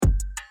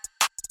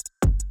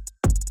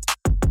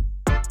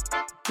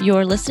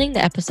You're listening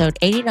to episode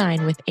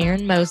 89 with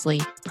Erin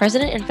Mosley,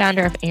 president and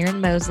founder of Erin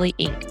Mosley,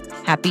 Inc.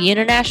 Happy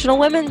International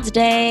Women's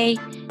Day!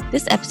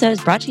 This episode is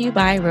brought to you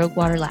by Rogue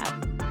Water Lab.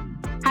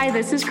 Hi,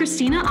 this is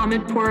Christina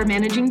Ahmedpour,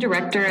 Managing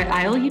Director at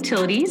Isle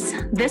Utilities.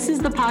 This is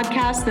the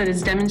podcast that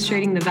is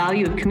demonstrating the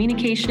value of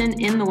communication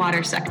in the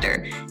water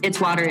sector.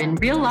 It's water in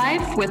real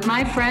life with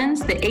my friends,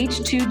 the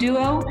H2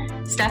 duo,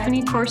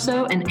 Stephanie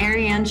Corso and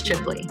Ariane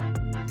Shipley.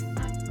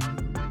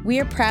 We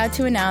are proud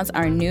to announce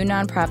our new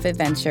nonprofit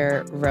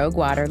venture, Rogue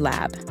Water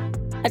Lab.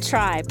 A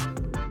tribe,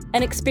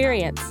 an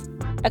experience,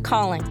 a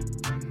calling,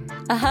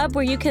 a hub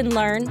where you can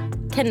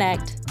learn,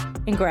 connect,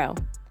 and grow.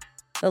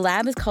 The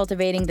lab is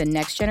cultivating the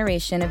next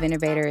generation of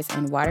innovators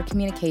in water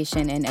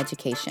communication and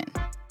education.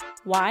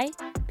 Why?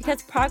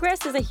 Because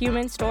progress is a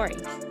human story.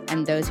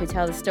 And those who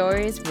tell the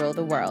stories rule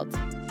the world.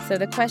 So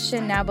the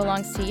question now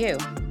belongs to you.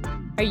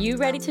 Are you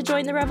ready to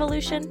join the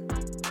revolution?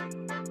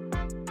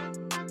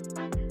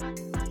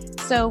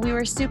 So we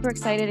were super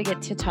excited to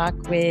get to talk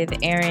with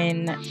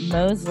Erin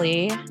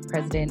Mosley,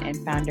 president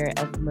and founder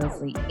of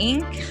Mosley,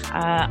 Inc.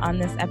 On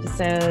this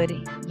episode.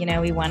 You know,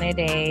 we wanted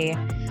a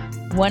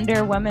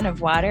Wonder Woman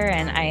of water,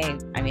 and I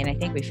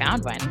think we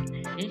found one.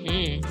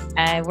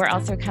 Mm-hmm. We're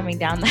also coming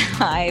down the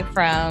high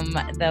from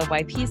the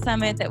YP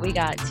Summit that we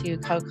got to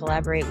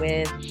co-collaborate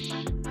with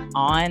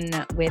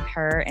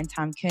her and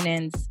Tom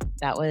Kunins.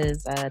 That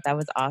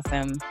was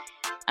awesome.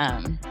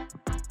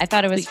 I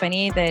thought it was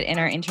funny that in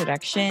our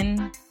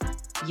introduction,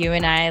 you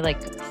and I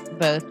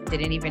both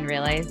didn't even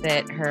realize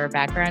that her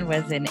background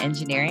was in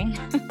engineering.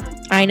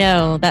 I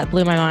know, that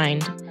blew my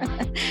mind.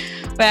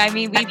 But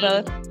we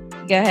both,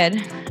 go ahead.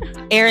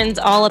 Erin's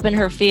all up in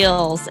her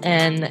feels,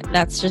 and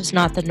that's just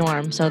not the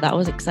norm. So that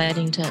was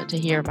exciting to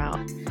hear about.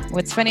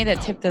 What's funny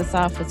that tipped us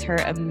off was her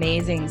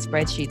amazing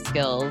spreadsheet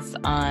skills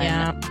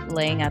on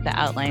laying out the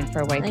outline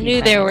for YP. I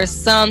knew there was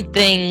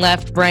something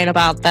left brain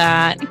about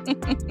that.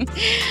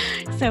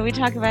 So we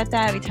talk about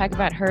that. We talk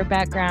about her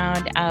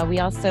background. We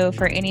also,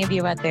 for any of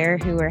you out there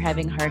who are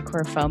having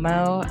hardcore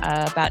FOMO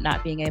about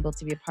not being able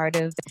to be a part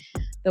of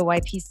the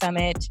YP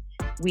Summit,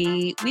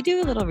 we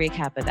do a little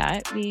recap of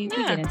that. We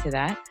get into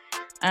that.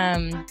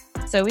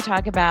 So we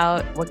talk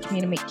about what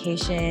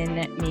communication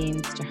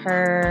means to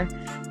her,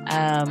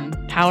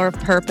 power of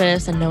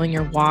purpose and knowing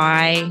your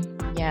why.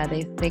 Yeah,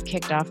 they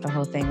kicked off the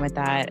whole thing with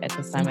that at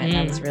the summit. Mm-hmm.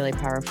 That was really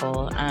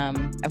powerful.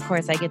 Of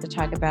course, I get to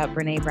talk about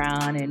Brene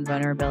Brown and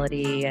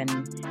vulnerability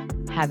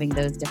and having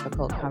those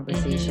difficult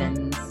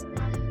conversations.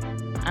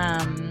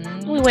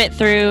 We went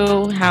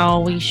through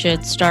how we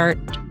should start,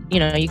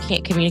 you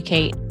can't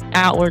communicate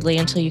outwardly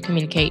until you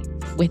communicate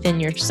within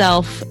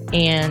yourself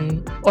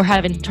or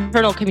have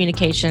internal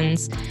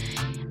communications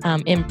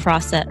in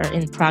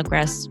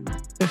progress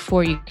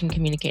before you can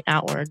communicate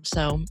outward.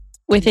 So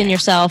within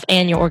yourself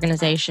and your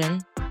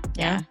organization.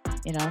 Yeah.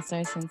 It all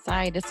starts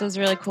inside. This was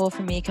really cool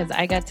for me because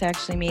I got to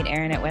actually meet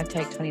Erin at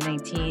WebTech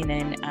 2019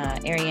 and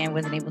Ariane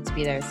wasn't able to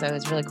be there. So it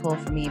was really cool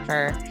for me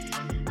for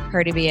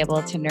her to be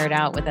able to nerd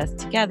out with us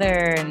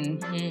together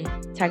and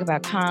talk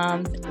about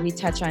comms. We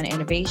touch on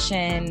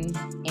innovation,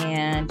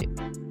 and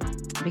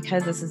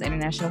because this is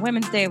International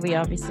Women's Day, we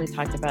obviously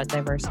talked about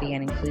diversity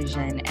and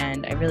inclusion,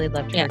 and I really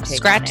loved her take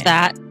scratch on it.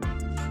 That.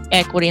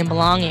 Equity and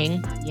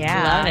belonging.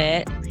 Yeah. Love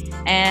it.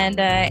 And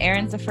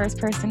Erin's the first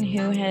person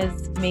who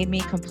has made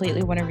me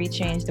completely want to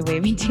rechange the way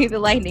we do the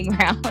lightning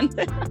round.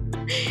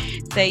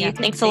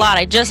 Thanks a lot.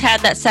 I just had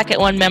that second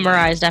one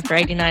memorized after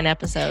 89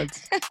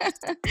 episodes.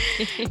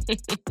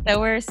 So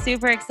we're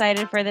super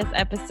excited for this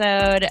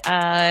episode.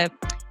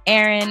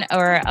 Erin,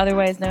 or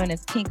otherwise known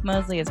as Pink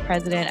Mosley, is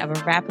president of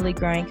a rapidly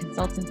growing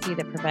consultancy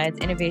that provides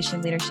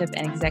innovation, leadership,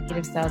 and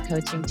executive style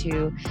coaching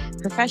to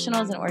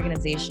professionals and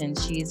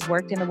organizations. She's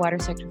worked in the water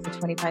sector for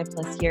 25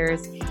 plus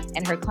years,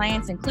 and her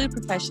clients include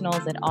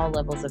professionals at all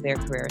levels of their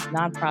careers,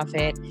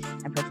 nonprofit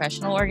and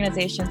professional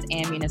organizations,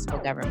 and municipal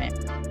government.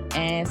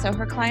 And so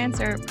her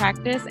clients are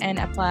practice and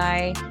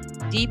apply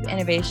deep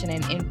innovation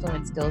and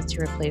influence skills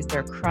to replace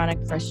their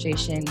chronic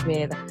frustration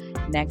with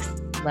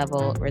next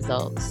level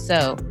results.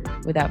 So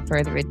without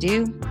further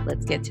ado,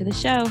 let's get to the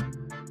show.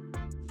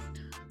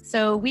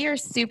 So we are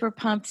super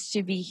pumped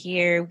to be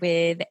here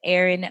with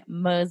Erin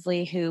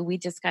Mosley, who we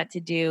just got to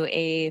do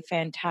a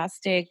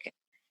fantastic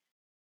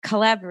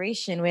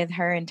collaboration with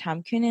her and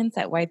Tom Kunins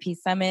at YP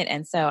Summit.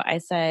 And so I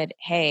said,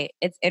 hey,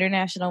 it's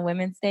International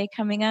Women's Day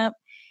coming up.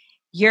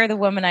 You're the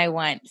woman I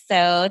want.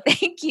 So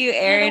thank you,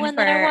 Erin,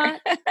 for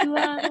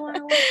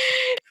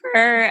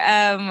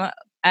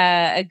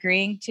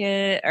agreeing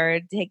to or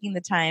taking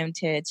the time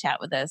to chat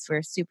with us.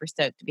 We're super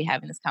stoked to be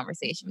having this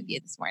conversation with you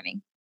this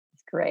morning.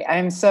 It's great.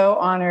 I'm so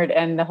honored.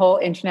 And the whole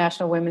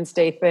International Women's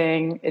Day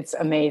thing, it's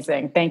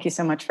amazing. Thank you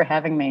so much for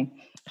having me.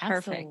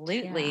 Perfect.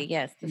 Absolutely.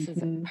 Yeah. Yes, this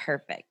is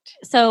perfect.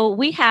 So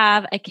we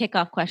have a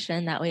kickoff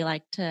question that we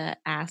like to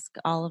ask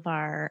all of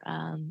our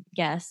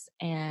guests,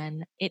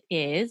 and it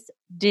is,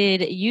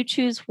 did you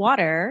choose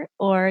water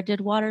or did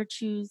water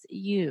choose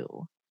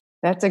you?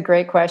 That's a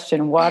great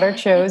question. Water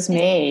chose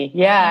me.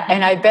 Yeah.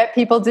 And I bet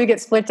people do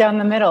get split down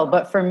the middle.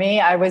 But for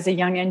me, I was a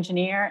young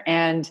engineer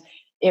and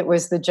it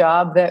was the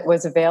job that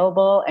was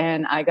available,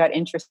 and I got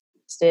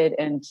interested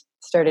and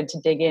started to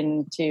dig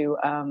into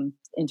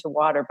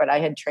water. But I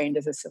had trained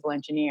as a civil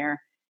engineer,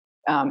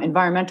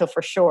 environmental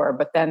for sure.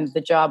 But then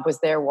the job was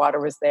there, water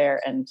was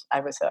there, and I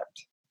was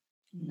hooked.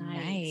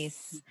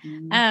 Nice.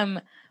 Mm-hmm.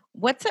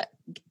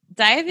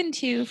 Dive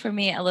into for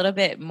me a little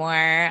bit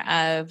more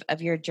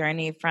of your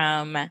journey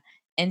from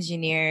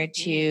engineer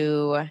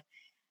to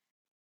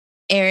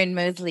Erin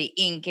Mosley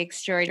Inc.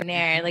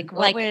 extraordinaire. Like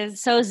what was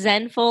so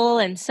zenful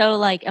and so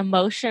like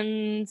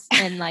emotions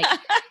and like,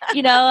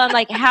 I'm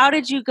like, how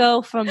did you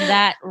go from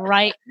that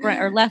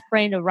left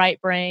brain to right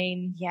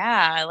brain?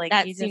 Yeah, like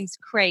that seems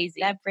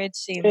crazy. That bridge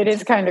seems. It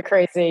is kind of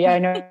crazy. I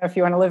know if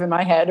you want to live in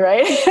my head,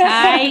 right?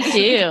 I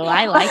do.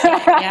 I like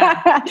it.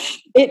 Yeah.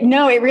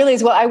 It really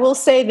is. Well, I will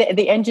say that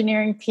the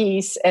engineering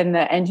piece and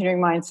the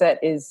engineering mindset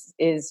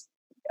is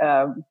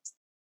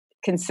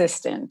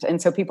consistent. And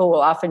so people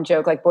will often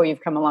joke like, boy, you've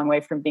come a long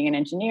way from being an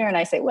engineer. And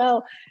I say,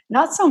 well,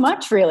 not so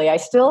much really. I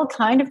still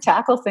kind of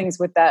tackle things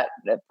with that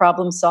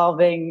problem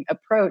solving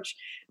approach.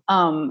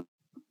 So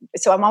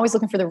I'm always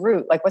looking for the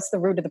root, like what's the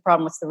root of the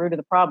problem? What's the root of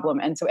the problem?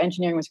 And so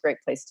engineering was a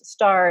great place to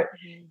start.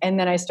 Mm-hmm. And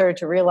then I started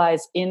to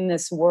realize in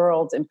this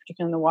world, and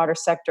particularly in the water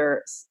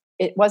sector,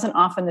 it wasn't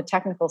often the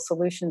technical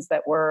solutions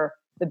that were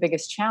the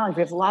biggest challenge.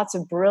 We have lots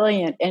of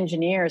brilliant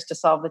engineers to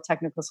solve the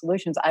technical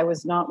solutions. I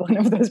was not one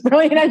of those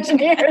brilliant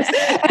engineers.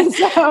 And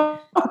so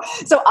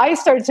I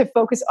started to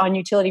focus on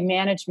utility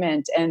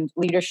management and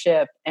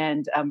leadership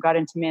and got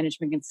into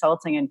management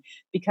consulting. And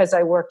because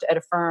I worked at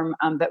a firm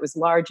that was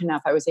large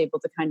enough, I was able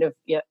to kind of,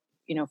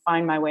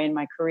 find my way in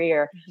my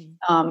career.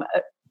 Mm-hmm.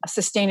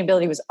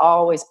 Sustainability was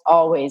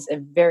always a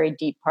very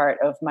deep part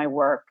of my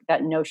work.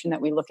 That notion that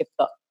we look at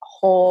the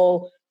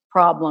whole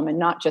problem and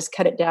not just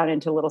cut it down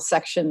into little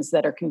sections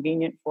that are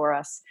convenient for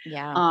us.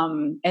 Yeah.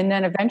 And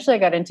then eventually I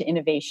got into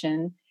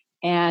innovation.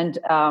 And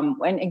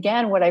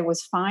again, what I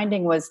was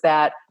finding was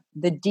that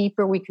the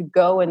deeper we could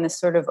go in this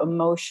sort of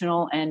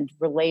emotional and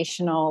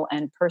relational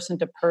and person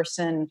to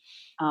person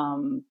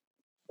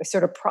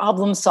sort of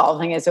problem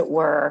solving, as it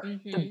were,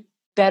 mm-hmm. the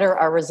better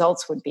our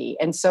results would be.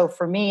 And so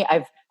for me,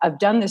 I've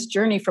done this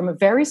journey from a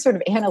very sort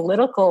of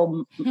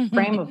analytical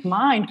frame of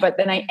mind, but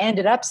then I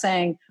ended up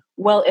saying,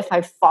 well, if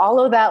I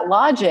follow that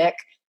logic,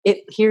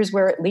 here's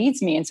where it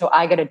leads me. And so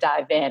I got to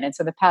dive in. And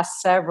so the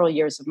past several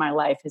years of my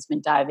life has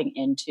been diving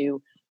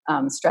into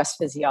stress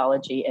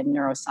physiology and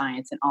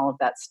neuroscience and all of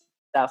that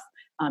stuff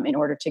in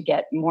order to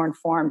get more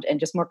informed and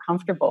just more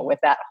comfortable with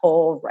that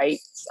whole right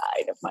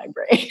side of my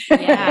brain.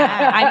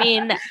 Yeah. I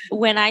mean,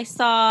 when I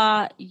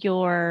saw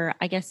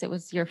I guess it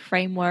was your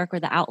framework or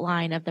the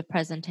outline of the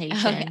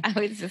presentation. I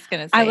was just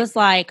going to say. I was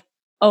like,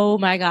 oh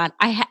my God.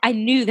 I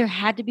knew there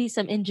had to be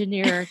some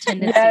engineer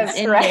tendencies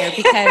in there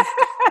because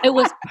it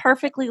was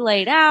perfectly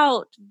laid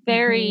out,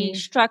 very mm-hmm.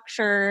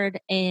 structured,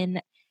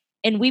 and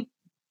we,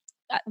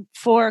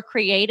 for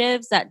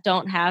creatives that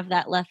don't have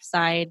that left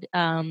side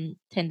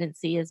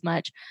tendency as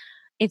much,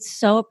 it's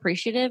so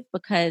appreciative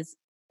because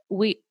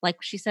like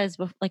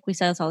we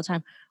say this all the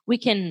time, we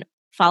can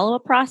follow a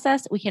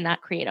process, we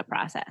cannot create a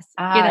process.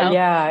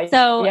 Yeah.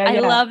 So I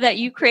love that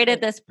you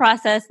created this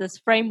process, this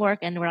framework,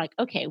 and we're like,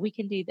 okay, we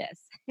can do this.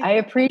 I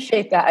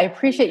appreciate that. I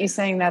appreciate you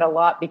saying that a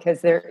lot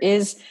because there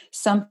is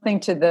something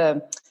to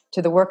the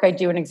work I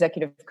do in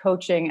executive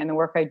coaching and the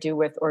work I do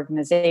with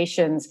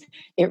organizations.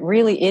 It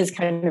really is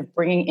kind of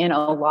bringing in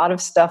a lot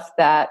of stuff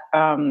that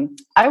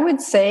I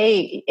would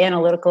say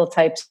analytical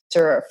types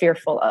are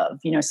fearful of.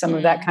 Some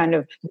of that kind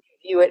of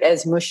view it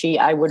as mushy.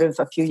 I would have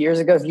a few years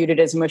ago viewed it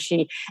as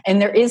mushy.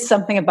 And there is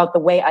something about the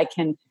way I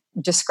can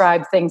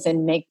describe things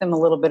and make them a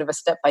little bit of a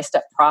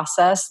step-by-step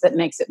process that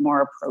makes it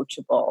more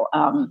approachable.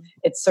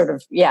 It's sort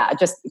of,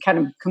 just kind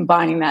of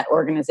combining that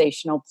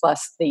organizational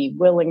plus the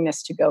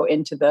willingness to go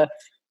into the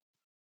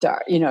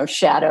dark,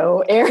 shadow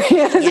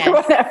areas or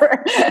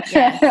whatever.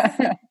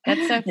 Yes.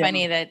 That's so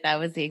funny that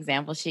was the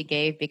example she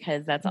gave,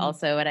 because that's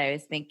also what I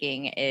was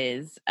thinking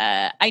is,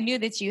 I knew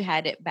that you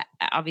had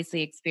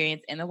obviously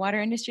experience in the water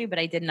industry, but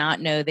I did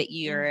not know that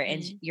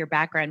your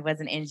background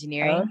was in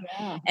engineering. Oh,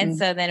 yeah. And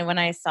so then when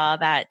I saw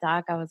that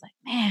doc, I was like,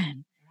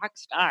 man, rock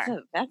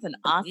star. That's an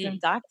awesome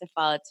doc to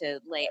follow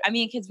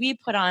because we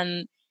put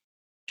on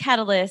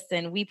Catalyst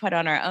and we put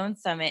on our own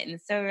summit.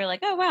 And so we were like,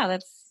 oh, wow,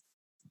 that's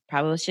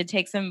probably should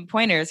take some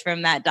pointers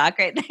from that doc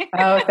right there.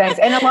 Oh, thanks.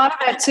 And a lot of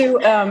that too,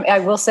 I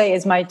will say,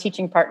 is my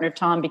teaching partner,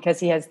 Tom, because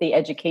he has the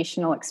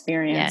educational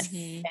experience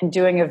in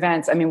doing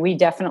events. I mean, we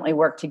definitely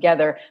work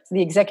together. So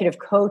the executive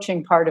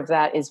coaching part of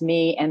that is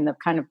me and the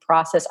kind of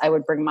process I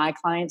would bring my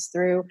clients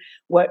through.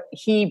 What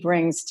he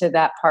brings to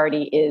that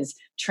party is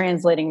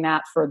translating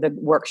that for the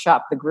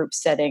workshop, the group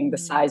setting, the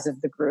size of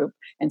the group.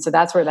 And so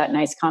that's where that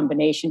nice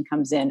combination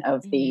comes in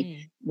of the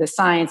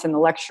science and the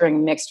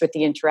lecturing mixed with the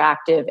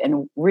interactive.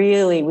 And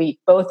really,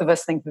 both of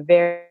us think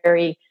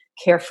very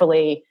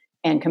carefully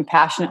and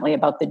compassionately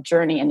about the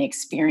journey and the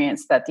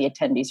experience that the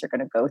attendees are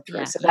going to go through.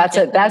 Yeah,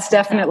 so that's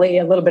definitely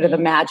a little bit of the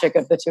Mm-hmm. magic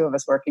of the two of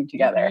us working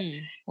together.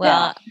 Mhm.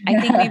 Well, I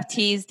think we've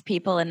teased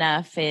people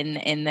enough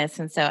in this,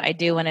 and so I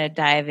do want to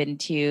dive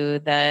into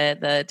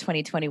the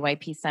 2020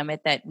 YP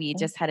Summit that we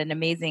just had an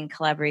amazing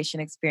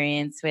collaboration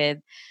experience with.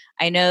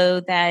 I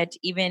know that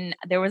even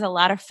there was a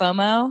lot of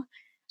FOMO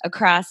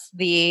across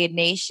the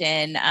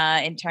nation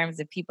in terms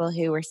of people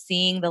who were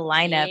seeing the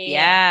lineup,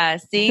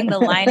 seeing the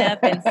lineup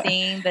and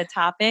seeing the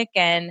topic,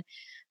 and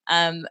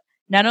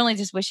not only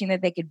just wishing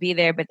that they could be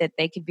there, but that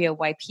they could be a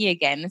YP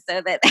again.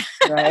 So that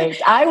right,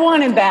 I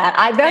wanted that.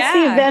 That's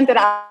the event that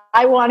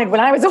I wanted when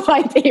I was a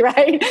YP,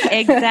 right?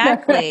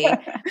 Exactly.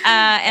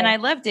 And I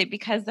loved it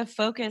because the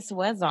focus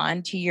was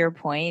on, to your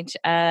point,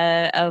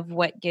 of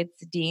what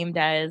gets deemed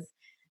as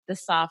the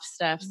soft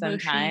stuff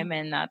sometime,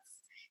 and that's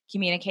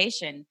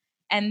communication.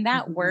 And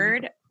that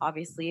word,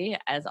 obviously,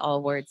 as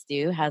all words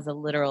do, has a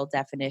literal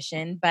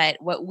definition. But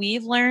what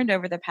we've learned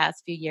over the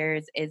past few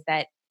years is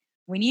that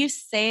when you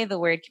say the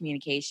word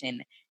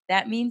communication,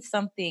 that means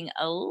something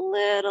a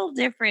little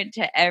different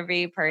to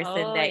every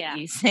person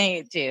you say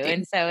it to.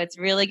 And so it's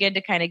really good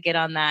to kind of get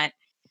on that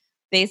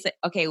basic,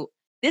 okay,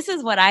 this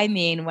is what I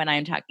mean when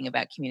I'm talking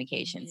about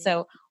communication.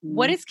 So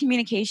what does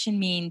communication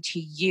mean to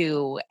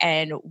you,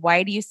 and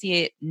why do you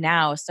see it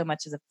now so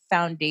much as a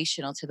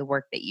foundational to the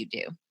work that you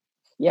do?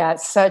 Yeah,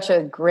 it's such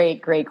a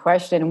great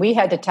question. We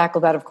had to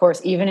tackle that, of course,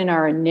 even in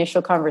our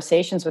initial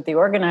conversations with the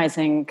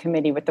organizing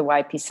committee with the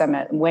YP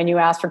Summit. When you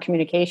ask for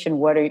communication,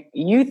 what are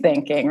you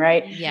thinking,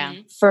 right? Yeah.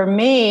 For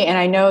me, and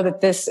I know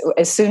that this,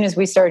 as soon as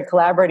we started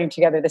collaborating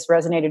together, this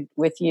resonated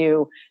with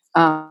you.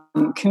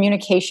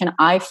 Communication,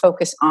 I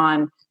focus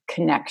on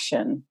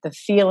connection, the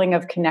feeling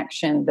of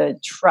connection, the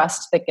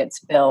trust that gets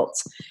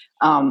built.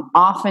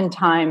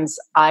 Oftentimes,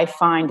 I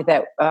find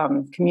that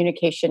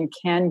communication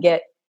can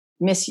get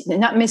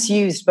not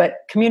misused, but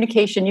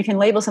communication, you can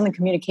label something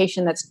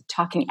communication that's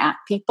talking at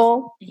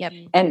people. Yep.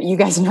 And you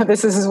guys know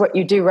this is what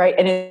you do, right?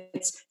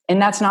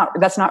 And that's not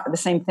the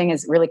same thing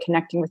as really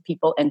connecting with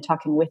people and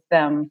talking with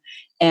them.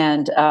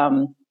 And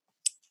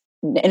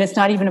it's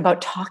not even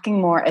about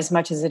talking more as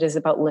much as it is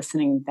about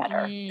listening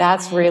better.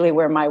 That's really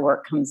where my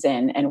work comes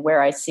in, and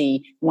where I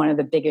see one of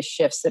the biggest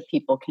shifts that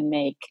people can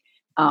make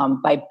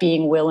by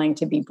being willing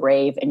to be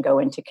brave and go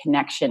into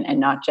connection and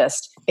not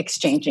just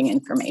exchanging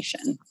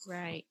information.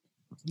 Right.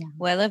 Yeah.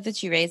 Well, I love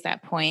that you raised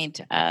that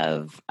point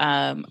of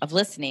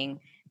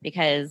listening,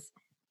 because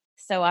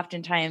so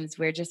oftentimes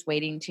we're just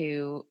waiting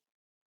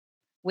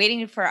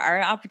for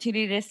our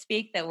opportunity to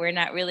speak, that we're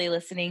not really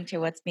listening to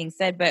what's being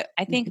said. But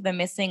I think the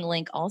missing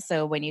link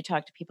also, when you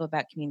talk to people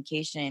about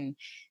communication,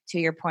 to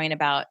your point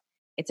about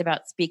it's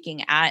about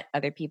speaking at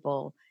other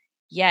people.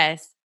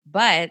 Yes,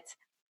 but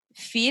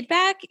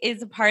feedback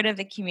is a part of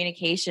the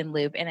communication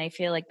loop. And I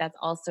feel like that's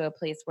also a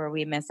place where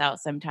we miss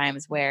out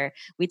sometimes, where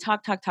we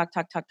talk.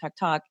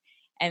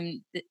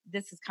 And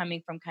this is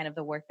coming from kind of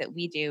the work that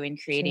we do in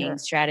creating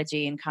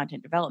strategy and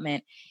content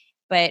development.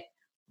 But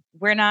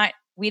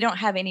we don't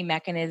have any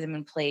mechanism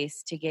in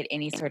place to get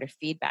any sort of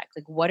feedback.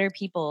 Like, what do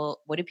people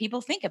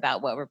think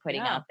about what we're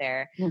putting out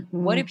there?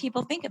 What do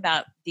people think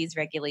about these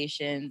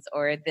regulations,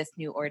 or this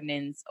new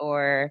ordinance,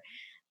 or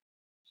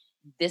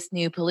this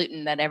new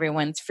pollutant that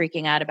everyone's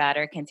freaking out about,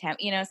 or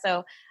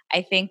so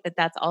I think that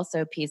that's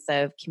also a piece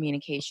of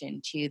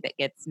communication too that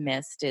gets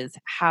missed, is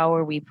how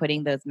are we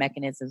putting those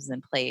mechanisms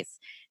in place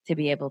to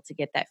be able to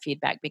get that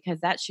feedback, because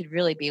that should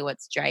really be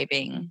what's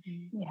driving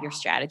your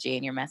strategy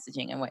and your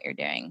messaging and what you're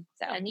doing.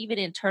 So, and even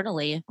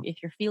internally,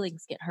 if your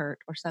feelings get hurt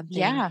or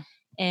something,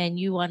 and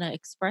you want to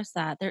express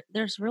that,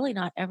 there's really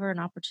not ever an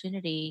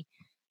opportunity,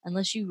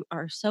 unless you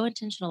are so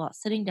intentional about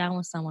sitting down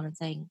with someone and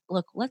saying,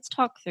 look, let's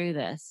talk through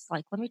this.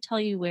 Like, let me tell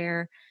you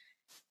where,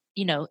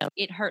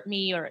 it hurt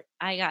me, or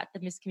I got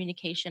the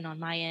miscommunication on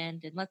my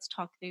end, and let's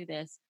talk through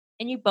this.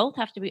 And you both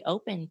have to be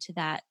open to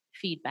that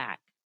feedback.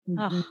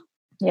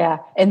 Yeah.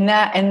 And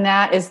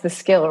that is the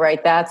skill,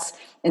 right?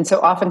 And so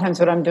oftentimes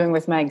what I'm doing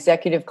with my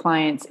executive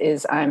clients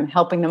is I'm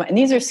helping them. And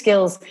these are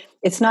skills.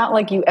 It's not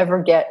like you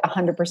ever get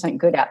 100%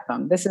 good at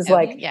them. This is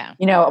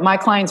my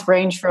clients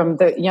range from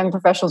the young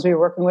professionals we were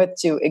working with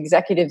to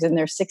executives in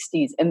their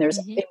 60s. And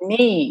there's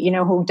me,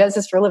 who does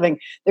this for a living.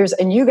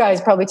 And you guys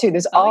probably too.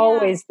 There's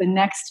always the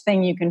next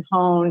thing you can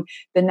hone,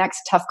 the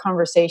next tough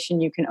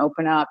conversation you can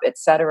open up, et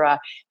cetera.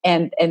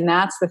 And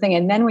that's the thing.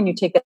 And then when you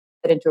take that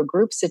into a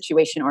group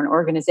situation or an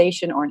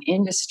organization or an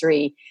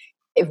industry,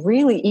 it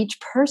really, each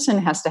person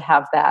has to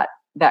have that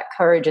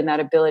courage and that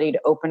ability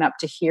to open up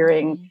to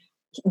hearing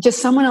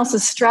just someone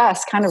else's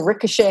stress kind of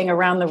ricocheting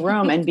around the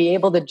room and be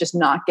able to just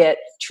not get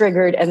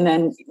triggered and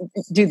then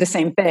do the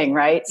same thing,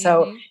 right?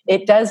 So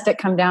it does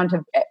come down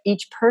to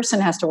each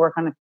person has to work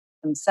on it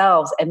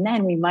themselves, and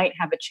then we might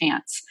have a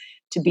chance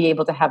to be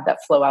able to have that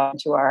flow out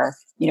into our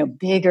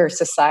bigger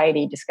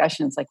society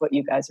discussions like what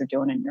you guys are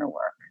doing in your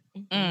work.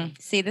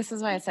 See, this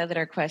is why I said that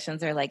our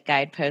questions are like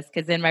guideposts,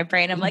 because in my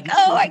brain, I'm like,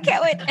 oh, I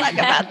can't wait to talk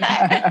about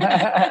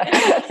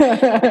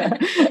that.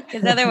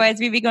 Because otherwise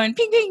we'd be going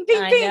ping, ping,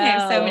 ping, ping.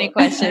 There's so many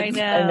questions.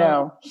 I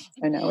know.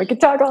 We could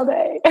talk all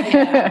day.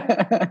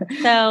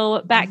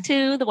 So back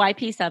to the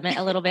YP Summit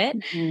a little bit.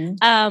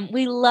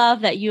 We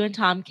love that you and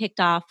Tom kicked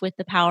off with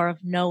the power of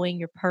knowing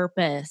your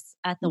purpose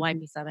at the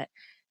YP Summit.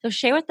 So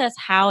share with us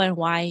how and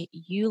why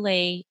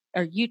you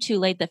two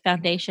laid the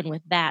foundation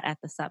with that at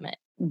the summit.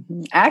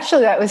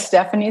 Actually, that was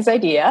Stephanie's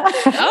idea.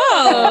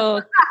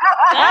 Oh,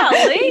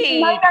 golly.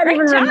 You might not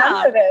even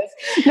remember this.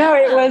 No,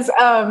 it was,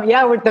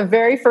 with the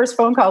very first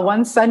phone call,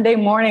 one Sunday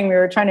morning, we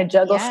were trying to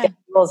juggle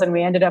schedules and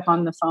we ended up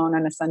on the phone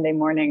on a Sunday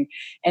morning.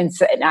 And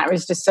I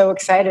was just so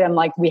excited. I'm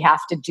like, we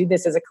have to do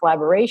this as a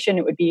collaboration.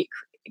 It would be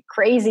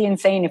crazy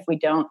insane if we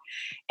don't.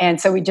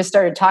 And so we just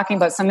started talking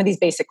about some of these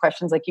basic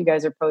questions like you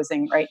guys are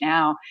posing right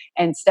now.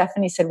 And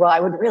Stephanie said, well, I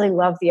would really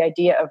love the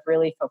idea of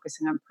really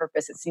focusing on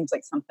purpose. It seems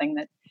like something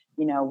that,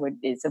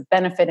 is a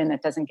benefit and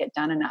it doesn't get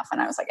done enough. And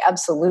I was like,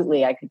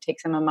 absolutely. I could take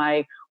some of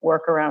my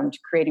work around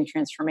creating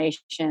transformation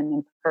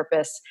and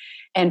purpose.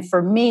 And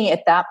for me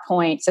at that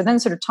point, so then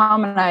sort of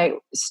Tom and I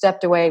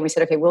stepped away. We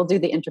said, okay, we'll do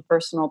the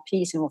interpersonal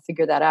piece and we'll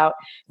figure that out.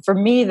 For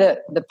me,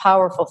 the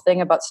powerful thing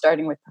about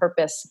starting with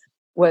purpose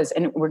was,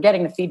 and we're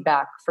getting the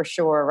feedback for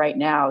sure right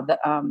now, that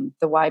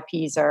the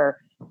YPs are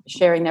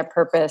sharing their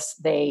purpose.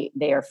 They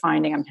are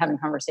finding, I'm having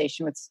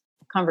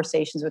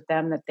conversations with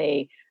them that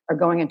they are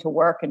going into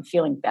work and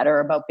feeling better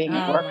about being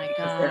at work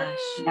because they're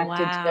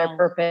connected to their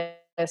purpose.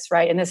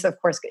 Right. And this,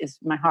 of course, is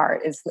my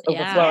heart is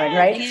overflowing,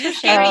 right? Thanks for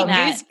sharing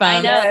that.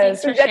 I know.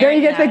 Don't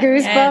you get the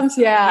goosebumps? Yes.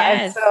 Yeah.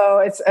 Yes.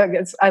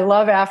 And so I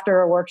love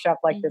after a workshop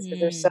like this because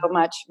there's so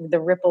much, the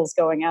ripples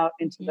going out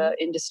into the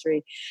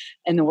industry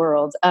and the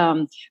world.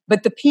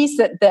 But the piece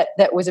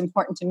that was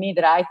important to me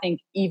that I think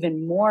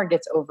even more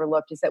gets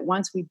overlooked is that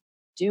once we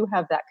do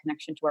have that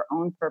connection to our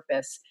own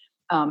purpose,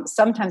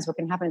 sometimes what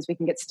can happen is we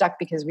can get stuck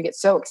because we get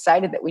so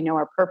excited that we know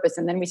our purpose.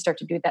 And then we start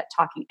to do that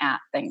talking at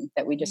thing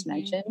that we just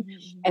mentioned.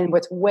 And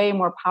what's way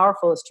more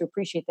powerful is to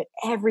appreciate that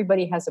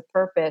everybody has a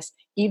purpose,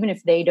 even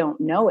if they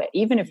don't know it,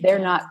 even if they're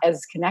not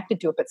as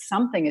connected to it, but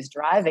something is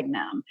driving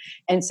them.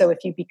 And so if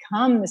you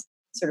become this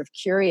sort of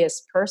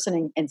curious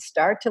person and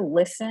start to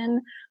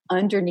listen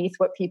underneath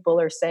what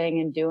people are saying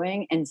and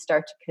doing and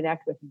start to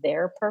connect with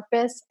their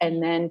purpose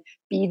and then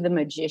be the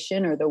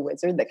magician or the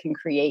wizard that can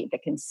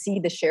see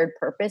the shared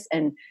purpose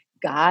and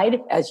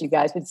guide, as you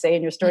guys would say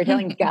in your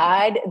storytelling,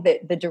 guide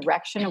the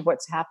direction of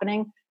what's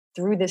happening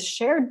through this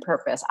shared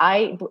purpose.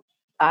 I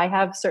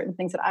have certain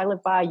things that I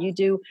live by. You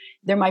do.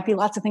 There might be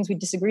lots of things we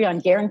disagree on.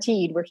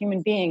 Guaranteed, we're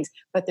human beings,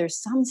 but there's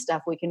some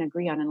stuff we can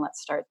agree on, and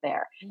let's start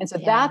there. And so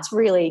that's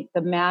really the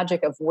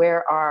magic of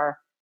where our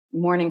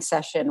morning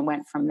session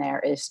went from there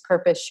is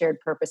purpose, shared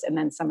purpose, and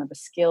then some of the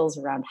skills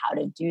around how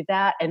to do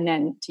that. And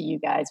then to you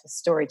guys with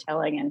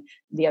storytelling and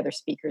the other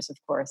speakers, of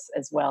course,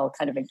 as well,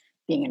 kind of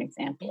being an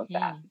example of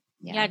that.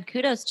 Yeah, and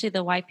kudos to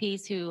the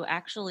YPs who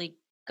actually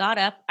got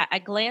up. I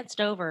glanced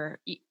over.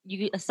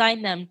 You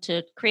assigned them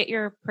to create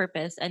your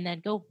purpose and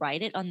then go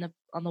write it on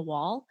the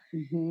wall.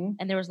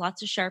 And there was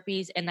lots of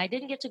Sharpies, and I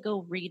didn't get to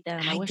go read them.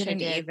 I wish I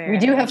did. Either. We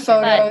do have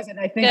photos, and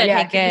I think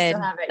good.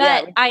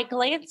 But I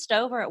glanced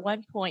over at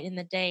one point in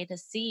the day to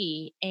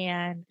see,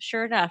 and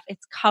sure enough,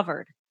 it's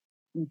covered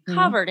in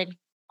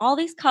all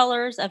these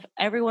colors of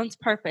everyone's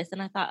purpose.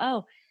 And I thought,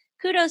 oh,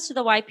 kudos to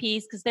the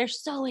YPs because they're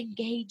so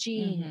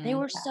engaging. They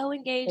were so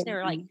engaged. They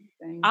were like,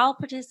 I'll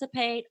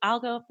participate. I'll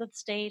go up to the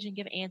stage and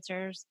give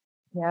answers.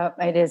 Yeah,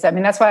 it is. I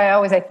mean, that's why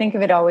I think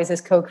of it always as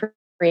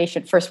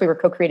co-creation. First, we were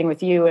co-creating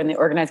with you and the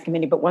organized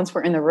committee, but once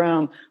we're in the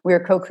room, we were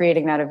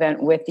co-creating that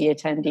event with the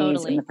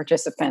attendees and the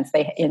participants.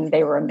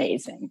 They were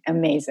amazing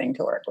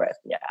to work with.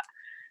 Yeah.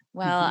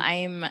 Well,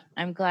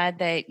 I'm glad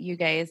that you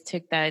guys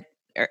took that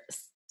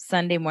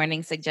Sunday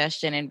morning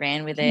suggestion and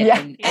ran with it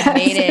and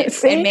made it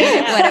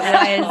what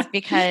it was,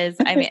 because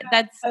I mean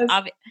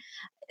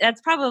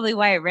that's probably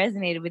why it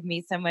resonated with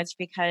me so much,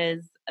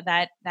 because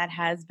that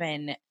has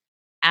been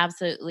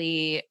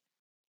absolutely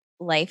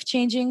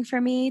life-changing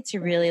for me to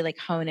really like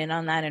hone in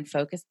on that and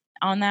focus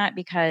on that,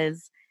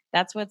 because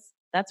that's what's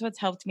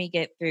helped me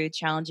get through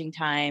challenging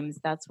times.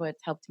 That's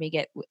what's helped me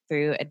get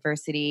through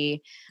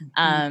adversity.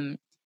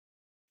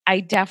 I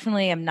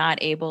definitely am not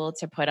able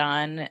to put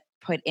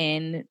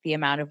in the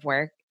amount of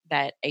work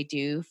that I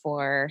do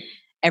for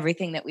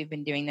everything that we've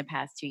been doing the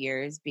past 2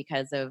 years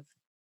because of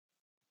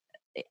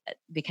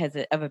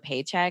a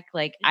paycheck.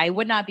 Like I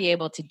would not be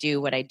able to do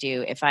what I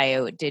do if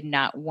I did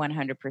not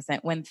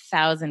 100%,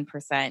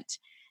 1000%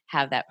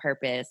 have that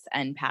purpose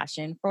and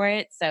passion for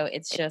it. So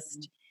it's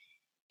just,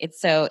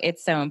 it's so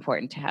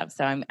important to have.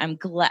 So I'm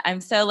glad.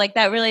 I'm so like,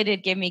 that really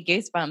did give me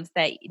goosebumps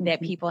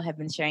that people have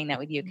been sharing that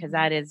with you. 'Cause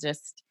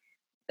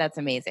that's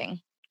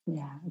amazing.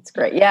 Yeah, it's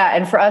great. Yeah.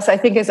 And for us, I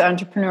think as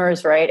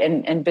entrepreneurs, right,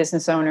 and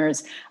business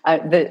owners,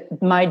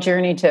 my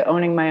journey to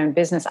owning my own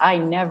business, I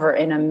never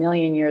in a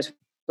million years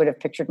would have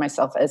pictured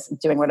myself as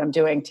doing what I'm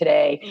doing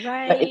today.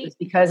 Right. But it was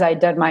because I'd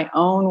done my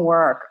own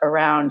work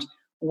around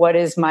what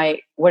is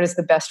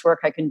the best work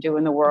I can do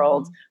in the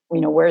world?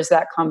 Where's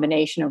that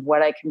combination of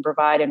what I can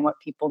provide and what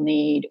people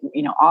need?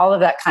 All of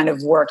that kind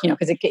of work,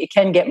 because it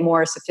can get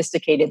more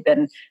sophisticated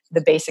than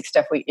the basic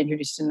stuff we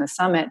introduced in the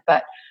summit.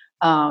 But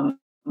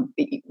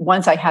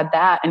once I had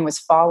that and was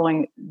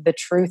following the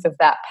truth of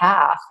that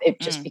path,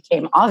 it just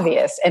became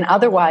obvious. And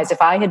otherwise,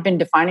 if I had been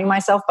defining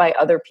myself by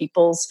other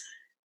people's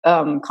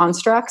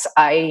constructs,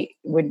 I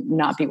would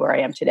not be where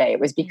I am today. It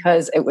was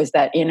because it was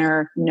that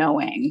inner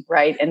knowing,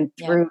 right? And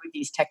through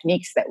these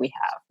techniques that we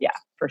have. Yeah,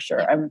 for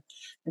sure. I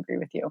agree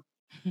with you.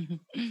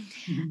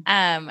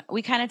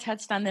 We kind of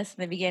touched on this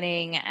in the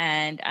beginning,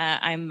 and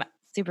I'm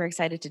super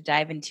excited to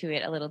dive into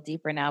it a little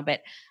deeper now,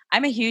 but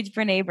I'm a huge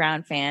Brené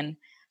Brown fan.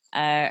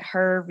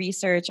 Her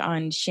research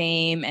on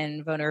shame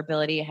and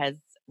vulnerability has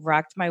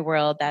rocked my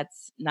world.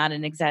 That's not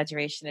an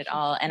exaggeration at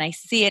all. And I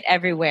see it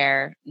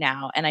everywhere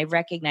now, and I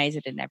recognize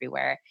it in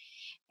everywhere.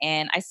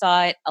 And I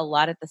saw it a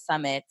lot at the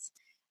summit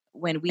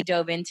when we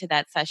dove into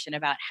that session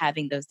about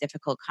having those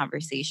difficult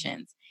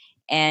conversations.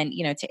 And,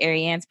 to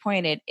Ariane's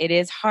point, it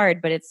is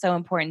hard, but it's so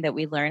important that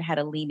we learn how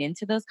to lean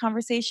into those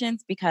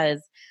conversations,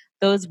 because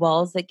those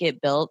walls that get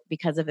built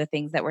because of the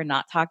things that we're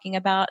not talking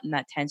about, and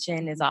that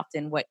tension is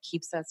often what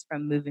keeps us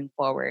from moving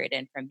forward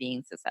and from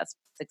being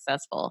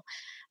successful.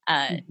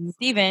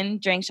 Stephen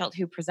Drangsholt,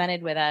 who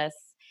presented with us,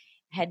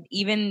 had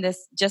even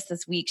this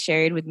week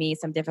shared with me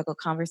some difficult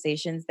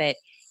conversations that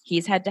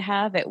he's had to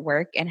have at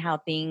work, and how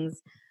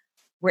things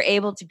were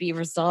able to be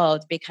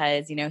resolved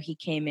because, he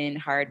came in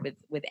hard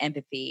with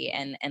empathy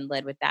and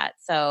led with that.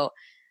 So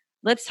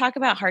let's talk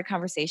about hard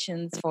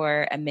conversations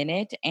for a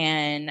minute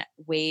and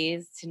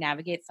ways to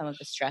navigate some of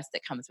the stress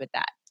that comes with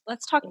that.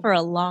 Let's talk for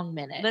a long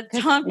minute. Let's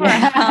talk for a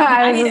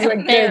long minute. This is a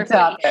good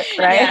topic,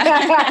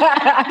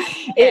 right?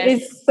 It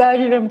is such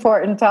an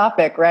important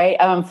topic, right?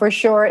 For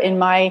sure, in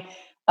my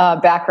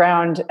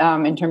background,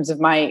 in terms of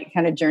my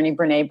kind of journey,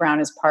 Brené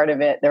Brown is part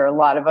of it. There are a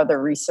lot of other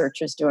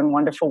researchers doing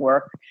wonderful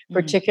work,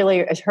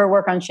 particularly her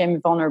work on shame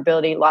and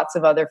vulnerability, lots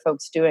of other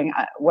folks doing.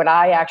 What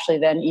I actually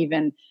then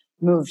even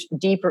moved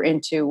deeper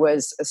into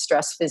was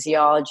stress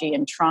physiology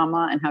and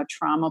trauma, and how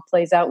trauma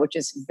plays out, which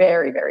is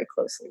very, very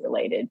closely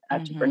related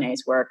to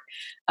Brené's work.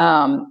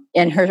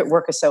 And her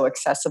work is so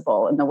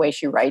accessible, and the way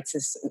she writes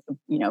is,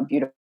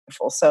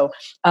 beautiful. So,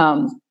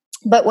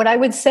 but what I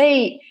would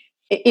say,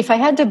 if I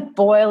had to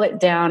boil it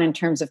down in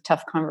terms of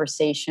tough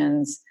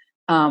conversations,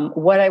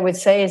 what I would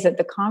say is that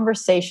the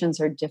conversations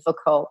are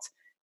difficult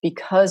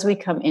because we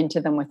come into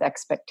them with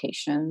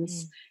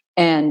expectations.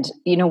 And,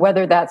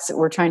 whether that's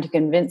we're trying to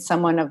convince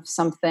someone of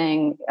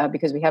something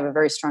because we have a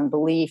very strong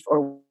belief,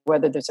 or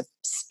whether there's a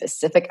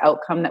specific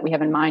outcome that we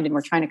have in mind and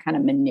we're trying to kind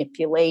of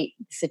manipulate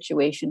the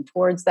situation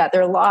towards that.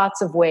 There are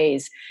lots of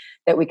ways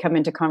that we come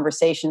into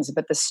conversations,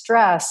 but the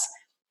stress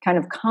kind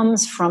of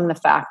comes from the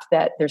fact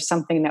that there's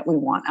something that we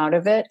want out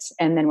of it,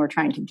 and then we're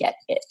trying to get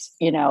it,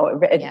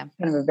 at kind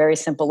of a very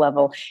simple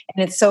level.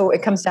 And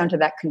it comes down to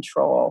that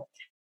control.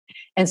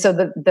 And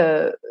so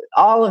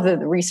all of the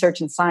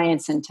research and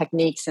science and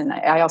techniques, and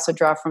I also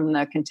draw from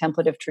the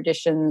contemplative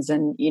traditions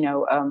and,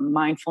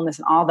 mindfulness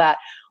and all that,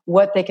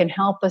 what they can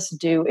help us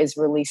do is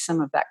release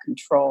some of that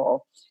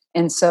control.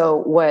 And so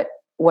what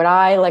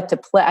I like to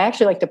play, I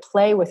actually like to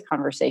play with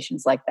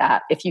conversations like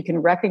that. If you can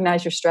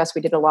recognize your stress,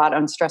 we did a lot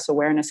on stress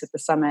awareness at the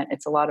summit.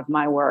 It's a lot of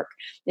my work.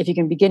 If you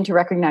can begin to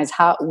recognize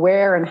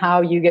where and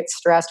how you get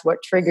stressed, what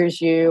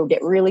triggers you,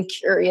 get really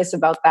curious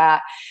about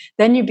that,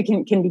 then you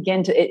can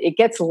begin to, it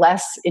gets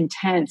less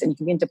intense, and you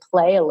can begin to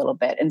play a little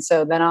bit. And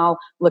so then I'll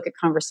look at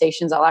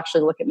conversations. I'll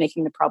actually look at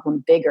making the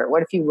problem bigger.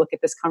 What if you look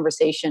at this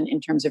conversation in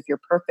terms of your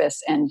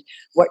purpose and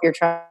what you're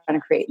trying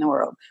to create in the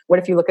world? What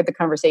if you look at the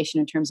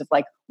conversation in terms of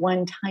like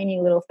one tiny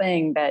little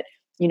thing that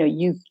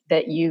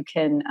you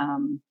can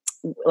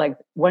like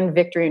one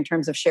victory in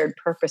terms of shared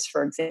purpose,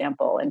 for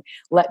example, and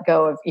let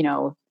go of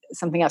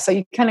something else. So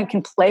you kind of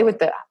can play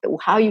with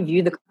how you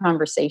view the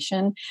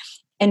conversation,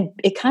 and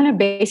it kind of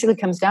basically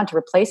comes down to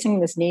replacing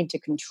this need to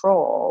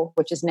control,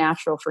 which is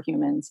natural for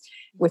humans,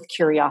 with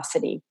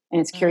curiosity. And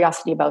it's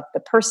curiosity about the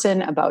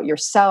person, about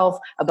yourself,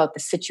 about the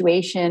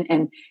situation,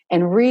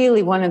 and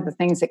really one of the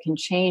things that can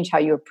change how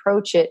you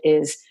approach it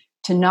is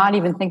to not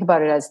even think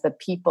about it as the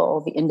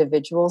people, the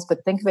individuals,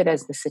 but think of it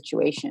as the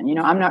situation.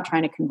 I'm not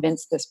trying to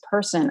convince this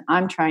person.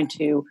 I'm trying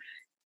to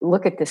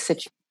look at the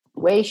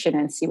situation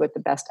and see what the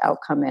best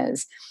outcome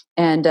is.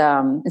 And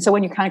so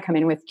when you kind of come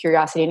in with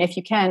curiosity, and if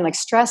you can, like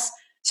stress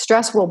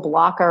will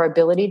block our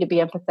ability to be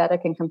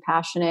empathetic and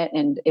compassionate,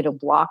 and it'll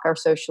block our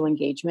social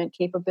engagement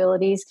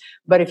capabilities.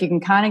 But if you can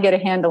kind of get a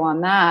handle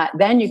on that,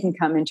 then you can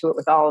come into it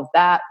with all of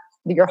that,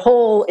 your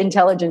whole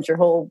intelligence, your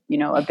whole,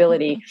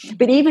 ability.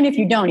 But even if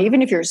you don't,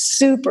 even if you're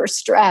super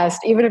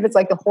stressed, even if it's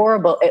like the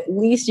horrible, at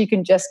least you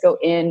can just go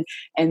in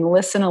and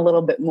listen a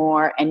little bit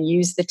more and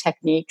use the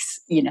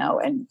techniques,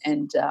 and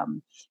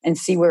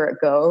see where it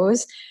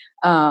goes.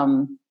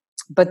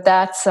 but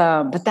that's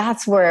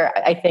where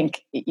I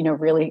think,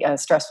 really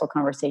stressful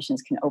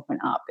conversations can open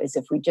up, is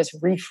if we just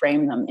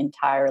reframe them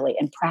entirely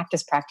and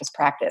practice.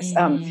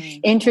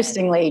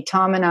 Interestingly,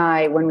 Tom and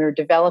I, when we were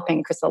developing,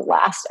 because the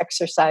last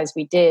exercise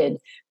we did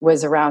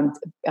was around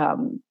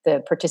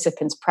the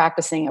participants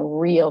practicing a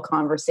real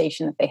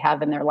conversation that they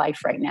have in their life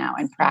right now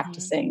and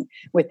practicing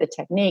with the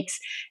techniques.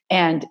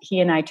 And he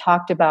and I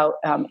talked about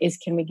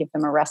can we give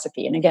them a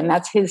recipe? And again,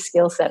 that's his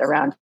skill set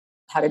around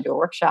how to do a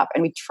workshop.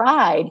 And we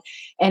tried,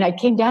 and I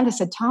came down to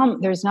said, Tom,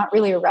 there's not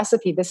really a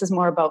recipe. This is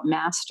more about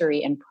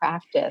mastery and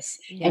practice.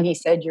 Yeah. And he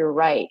said, you're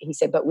right. He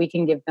said, but we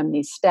can give them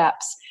these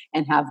steps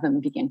and have them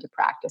begin to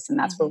practice. And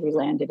that's where we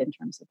landed in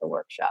terms of the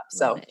workshop.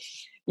 So,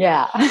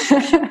 yeah.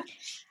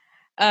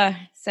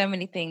 So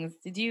many things.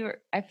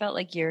 I felt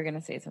like you were going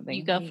to say something.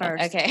 You go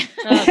first. Okay.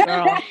 Oh,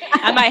 girl.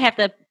 I might have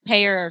to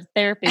pay her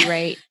therapy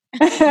rate.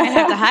 I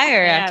have to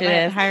hire her after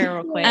this. Hire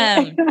real quick.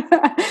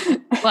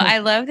 Well, I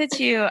love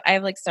that I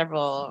have like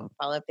several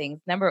follow-up things.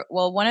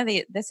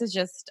 This is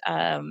just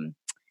a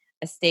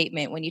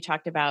statement when you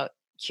talked about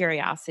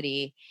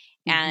curiosity.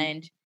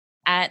 And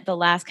at the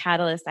last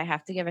Catalyst, I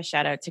have to give a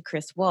shout out to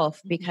Chris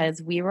Wolf,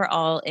 because we were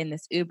all in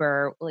this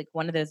Uber, like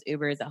one of those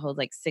Ubers that holds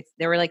like six.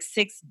 There were like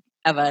six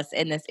of us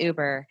in this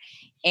Uber,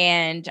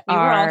 and we were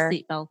all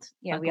seatbelt.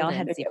 Yeah, we all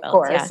had seatbelts. Of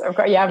course.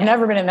 Yeah, I've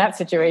never been in that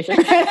situation.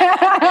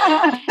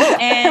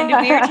 And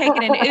we were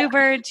taking an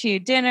Uber to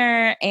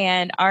dinner,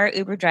 and our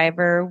Uber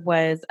driver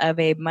was of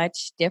a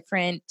much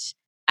different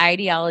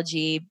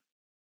ideology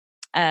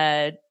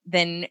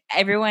than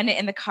everyone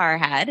in the car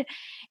had.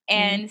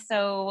 And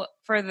so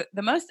for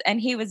the most,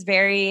 and he was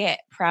very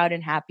proud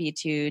and happy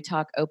to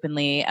talk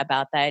openly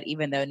about that,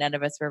 even though none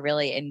of us were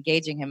really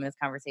engaging him in this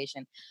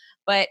conversation.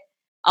 But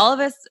all of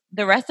us,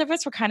 the rest of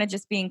us were kind of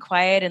just being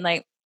quiet and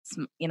like,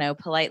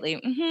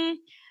 politely.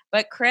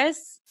 But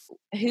Chris,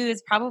 who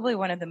is probably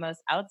one of the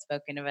most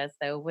outspoken of us,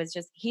 though,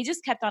 he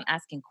just kept on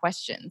asking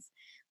questions.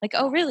 Like,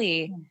 oh,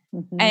 really?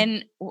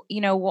 And,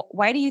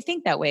 why do you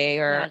think that way?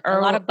 Or a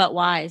lot of but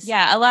whys.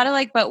 Yeah, a lot of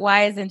like but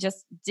whys, and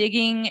just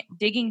digging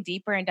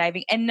deeper and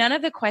diving. And none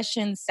of the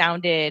questions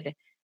sounded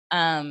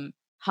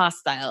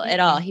hostile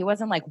at all. He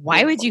wasn't like,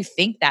 why would you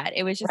think that?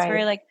 It was just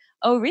very like,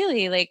 oh,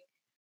 really? Like,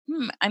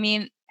 I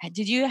mean,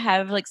 did you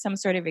have like some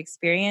sort of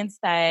experience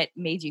that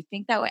made you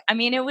think that way? I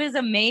mean, it was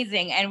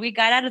amazing. And we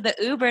got out of the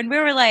Uber and we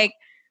were like,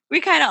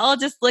 we kind of all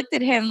just looked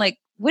at him like,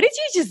 what did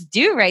you just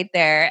do right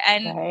there?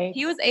 And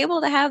he was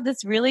able to have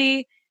this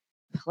really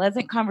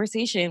pleasant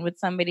conversation with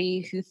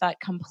somebody who thought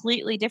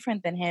completely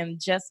different than him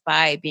just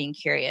by being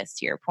curious,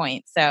 to your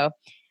point. So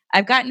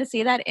I've gotten to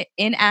see that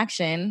in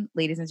action,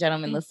 ladies and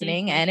gentlemen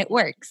listening, and it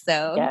works.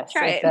 So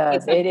try it. It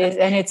does. It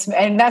is.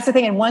 And that's the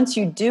thing. And once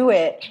you do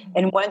it,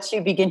 and once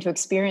you begin to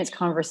experience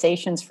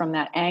conversations from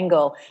that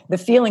angle, the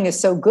feeling is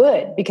so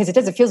good, because it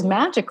feels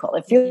magical.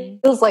 It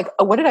feels like,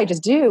 oh, what did I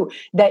just do?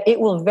 That it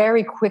will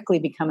very quickly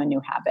become a new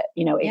habit.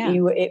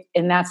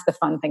 And that's the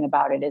fun thing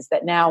about it, is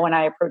that now when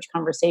I approach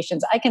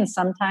conversations, I can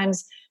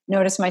sometimes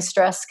notice my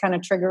stress kind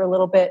of trigger a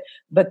little bit,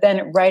 but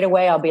then right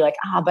away I'll be like,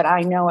 but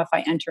I know if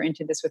I enter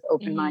into this with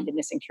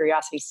open-mindedness and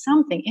curiosity,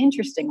 something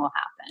interesting will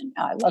happen.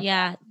 I love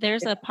that.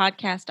 There's a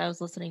podcast I was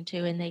listening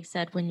to, and they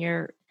said when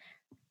you're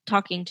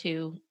talking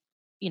to,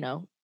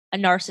 a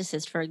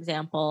narcissist, for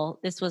example,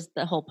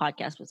 the whole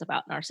podcast was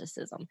about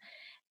narcissism.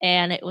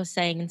 And it was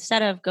saying,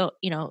 instead of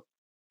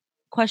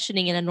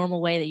questioning in a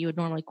normal way that you would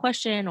normally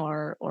question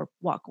or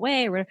walk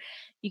away, or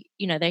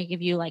they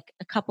give you like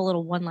a couple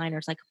little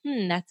one-liners like,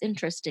 that's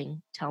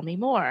interesting, tell me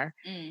more.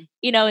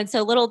 And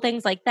so little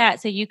things like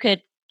that, so you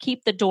could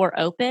keep the door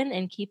open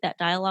and keep that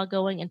dialogue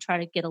going and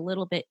try to dig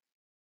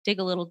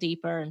a little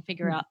deeper and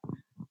figure out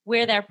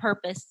where their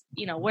purpose,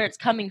 where it's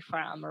coming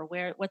from, or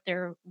what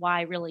their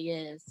why really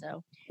is.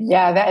 So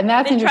that's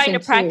interesting trying to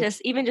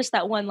practice even just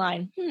that one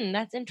line.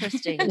 That's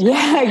interesting.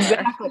 Yeah,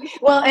 exactly.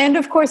 Well, and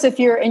of course, if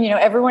you're, and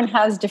everyone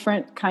has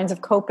different kinds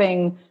of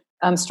coping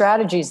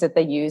strategies that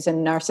they use,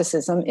 and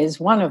narcissism is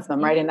one of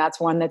them, right? And that's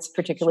one that's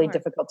particularly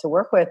difficult to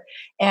work with.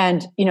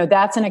 And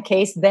that's in a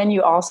case. Then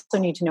you also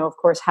need to know, of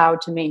course, how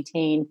to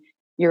maintain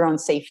your own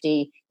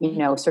safety,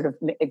 sort of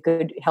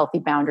good, healthy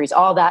boundaries.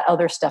 All that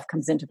other stuff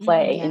comes into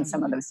play in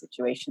some of those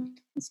situations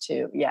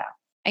too. Yeah.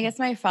 I guess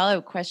my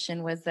follow-up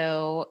question was,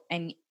 though,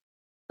 and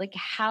like,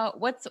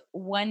 what's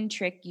one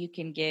trick you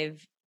can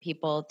give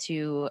people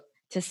to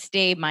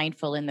stay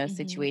mindful in those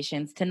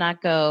situations, to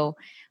not go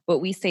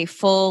what we say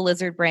full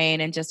lizard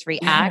brain and just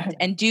react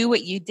and do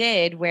what you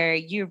did, where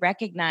you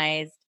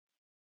recognized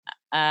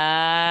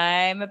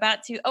I'm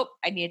about to,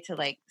 I need to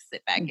like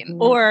sit back and.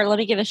 Or let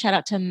me give a shout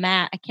out to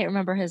Matt. I can't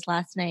remember his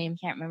last name.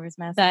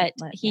 But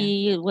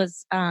he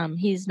was,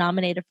 he's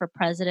nominated for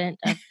president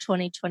of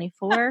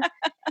 2024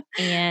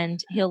 and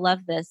he'll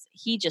love this.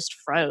 He just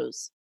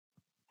froze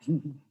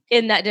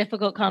in that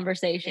difficult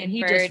conversation.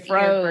 He just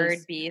froze. Bird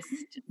beast.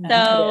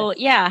 So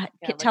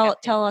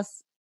tell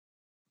us,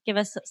 give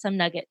us some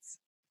nuggets.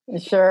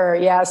 Sure.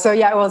 Yeah. So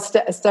yeah. Well,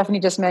 Stephanie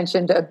just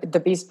mentioned the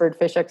beast bird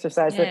fish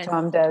exercise that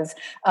Tom does,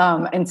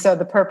 and so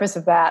the purpose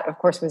of that, of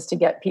course, was to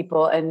get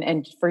people.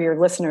 And for your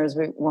listeners,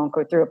 we won't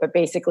go through it, but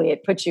basically,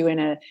 it puts you in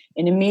an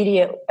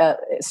immediate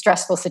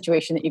stressful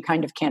situation that you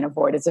kind of can't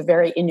avoid. It's a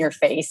very in your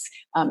face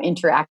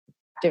interactive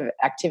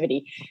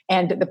activity,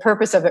 and the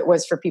purpose of it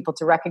was for people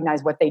to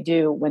recognize what they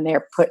do when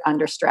they're put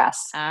under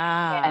stress,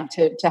 and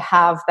to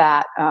have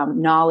that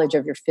knowledge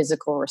of your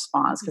physical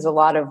response, because a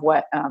lot of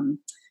what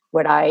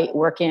I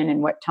work in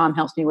and what Tom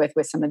helps me with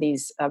some of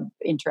these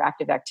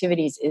interactive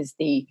activities is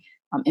the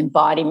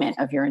embodiment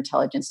of your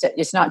intelligence.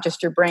 It's not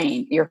just your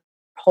brain, your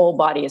whole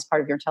body is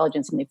part of your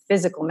intelligence, and the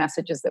physical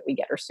messages that we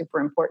get are super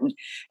important.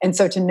 And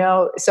so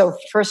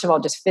first of all,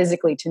 just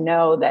physically to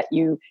know that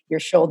your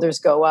shoulders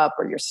go up,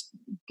 or your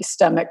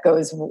stomach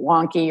goes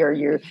wonky, or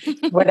your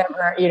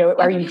whatever,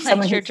 are you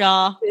someone your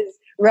jaw?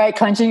 Right,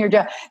 clenching your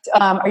jaw.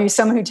 Are you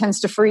someone who tends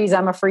to freeze?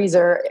 I'm a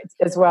freezer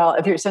as well.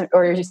 If you're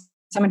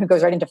someone who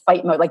goes right into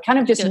fight mode, like kind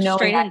of just knowing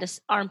straight into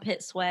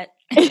armpit sweat.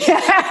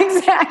 Yeah,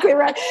 exactly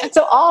right.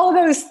 So all of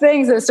those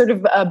things, those sort of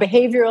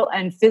behavioral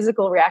and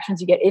physical reactions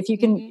you get, if you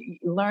can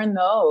learn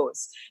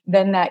those,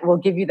 then that will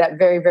give you that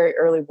very, very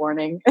early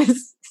warning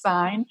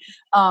sign.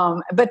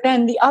 But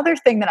then the other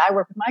thing that I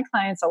work with my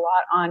clients a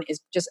lot on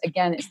is just,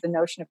 again, it's the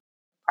notion of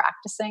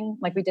practicing,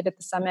 like we did at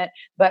the summit.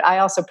 But I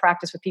also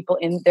practice with people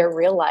in their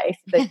real life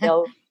that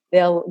they'll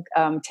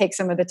take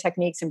some of the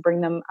techniques and bring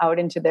them out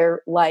into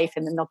their life,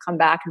 and then they'll come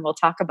back and we'll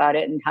talk about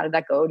it. And how did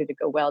that go? Did it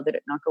go well? Did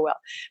it not go well?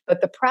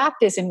 But the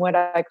practice in what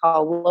I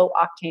call low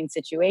octane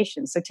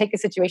situations. So take a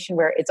situation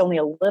where it's only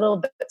a little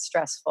bit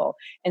stressful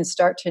and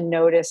start to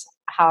notice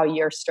how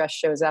your stress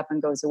shows up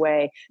and goes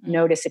away.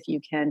 Notice if you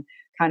can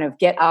kind of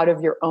get out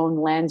of your own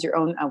lens, your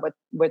own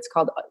what's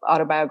called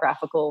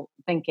autobiographical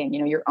thinking,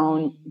 your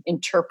own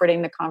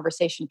interpreting the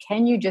conversation.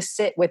 Can you just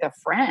sit with a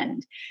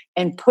friend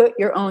and put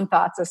your own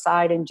thoughts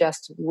aside and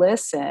just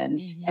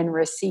listen and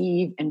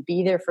receive and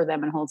be there for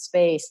them and hold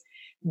space?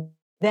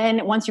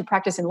 Then once you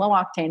practice in low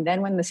octane,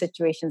 then when the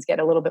situations get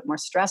a little bit more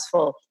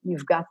stressful,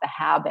 you've got the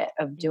habit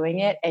of doing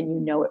it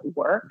and it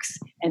works.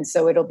 And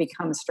so it'll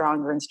become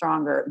stronger and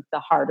stronger the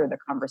harder the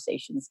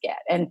conversations get.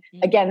 And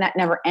again, that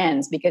never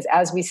ends, because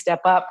as we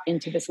step up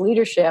into this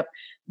leadership,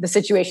 the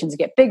situations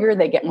get bigger,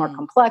 they get more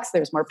complex.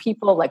 There's more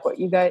people, like what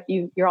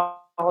you're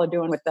all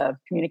doing with the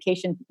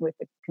communication with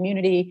the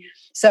community.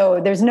 So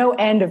there's no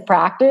end of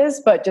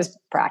practice, but just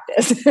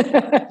practice.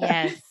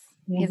 Yes.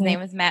 His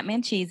name is Matt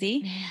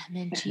Manchisi.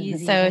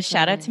 So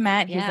shout out to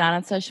Matt. He's not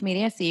on social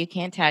media, so you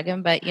can't tag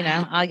him. But,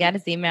 I'll get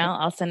his email.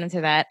 I'll send him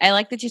to that. I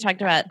like that you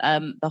talked about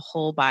the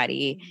whole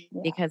body,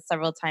 because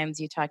several times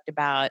you talked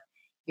about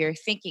your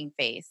thinking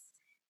face.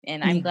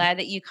 And I'm glad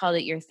that you called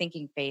it your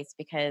thinking face,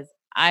 because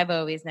I've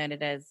always known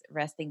it as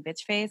resting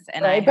bitch face.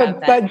 And I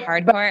have that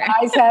hardcore. But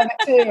guys have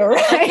it too,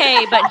 right?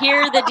 Okay, but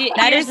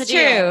that is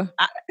true.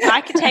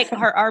 I could take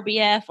her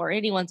RBF or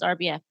anyone's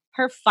RBF.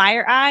 Her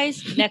fire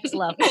eyes, next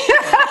level.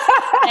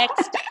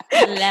 Next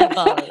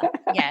level.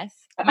 Yes.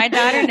 My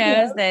daughter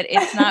knows that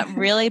it's not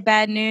really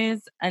bad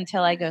news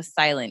until I go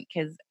silent,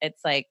 because it's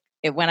like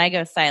when I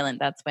go silent,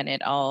 that's when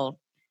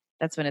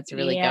it's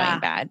really going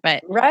bad.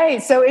 But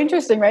right. So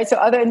interesting, right? So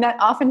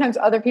oftentimes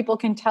other people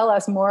can tell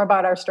us more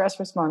about our stress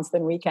response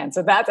than we can.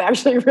 So that's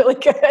actually really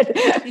good.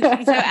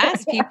 So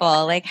ask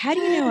people, like, how do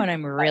you know when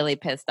I'm really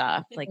pissed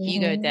off? Like, you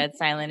go dead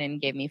silent and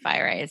give me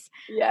fire eyes.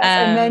 Yes.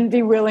 And then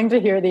be willing to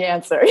hear the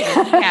answer.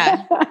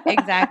 Yeah,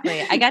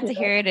 exactly. I got to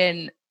hear it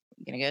I'm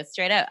going to go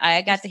straight up.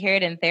 I got to hear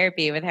it in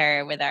therapy with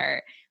her, with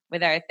our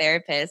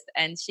therapist.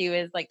 And she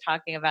was like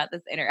talking about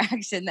this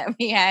interaction that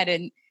we had.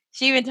 And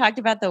she even talked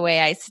about the way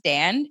I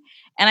stand.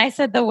 And I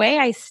said, the way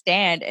I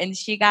stand. And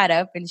she got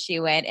up and she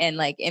went and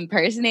like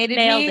impersonated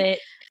me. Nailed it.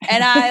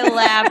 And I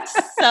laughed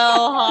so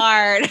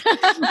hard.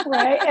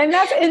 Right. And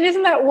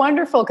isn't that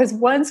wonderful? Because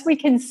once we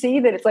can see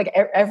that it's like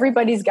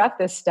everybody's got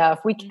this stuff,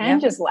 we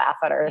can just laugh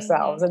at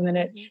ourselves, and then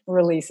it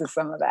releases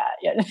some of that.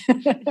 Yeah.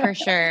 For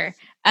sure.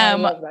 I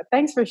love that.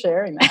 Thanks for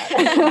sharing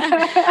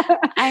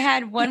that. I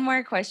had one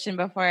more question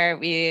before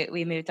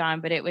we moved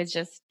on, but it was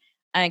just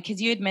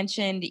because you had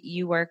mentioned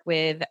you work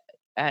with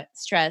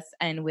stress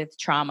and with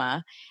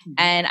trauma.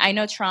 And I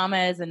know trauma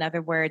is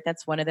another word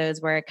that's one of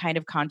those where it kind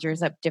of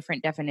conjures up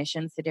different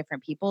definitions to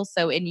different people.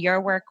 So in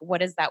your work, what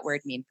does that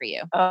word mean for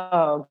you?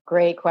 Oh,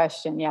 great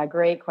question. Yeah,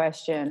 great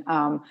question.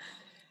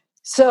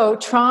 So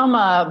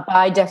trauma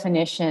by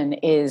definition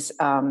is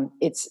so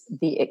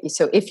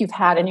if you've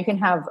had, and you can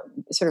have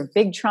sort of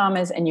big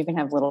traumas and you can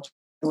have little.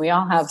 We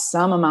all have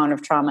some amount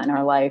of trauma in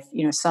our life,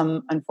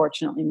 some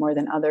unfortunately more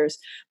than others.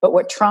 But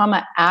what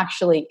trauma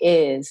actually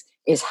is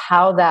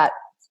how that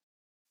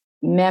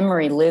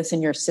memory lives in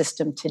your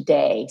system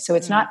today. So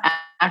it's not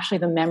actually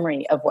the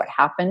memory of what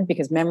happened,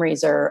 because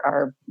memories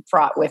are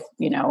fraught with,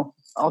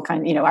 all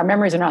kinds, our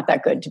memories are not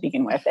that good to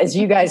begin with, as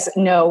you guys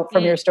know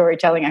from your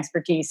storytelling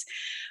expertise.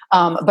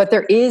 But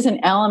there is an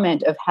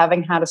element of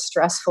having had a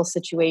stressful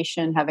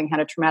situation, having had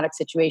a traumatic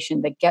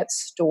situation that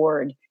gets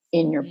stored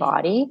in your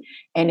body,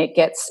 and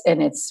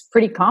it's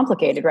pretty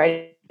complicated,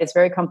 right? It's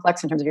very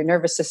complex in terms of your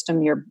nervous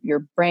system, your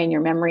brain,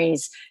 your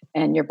memories,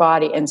 and your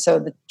body. And so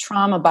the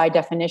trauma by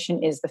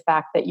definition is the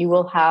fact that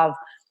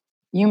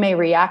you may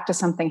react to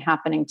something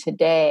happening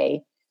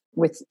today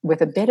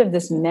with a bit of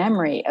this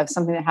memory of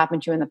something that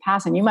happened to you in the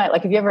past. And you might,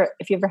 like, if you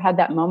ever had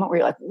that moment where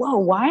you're like, whoa,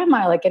 why am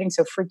I like getting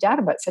so freaked out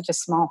about such a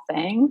small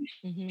thing?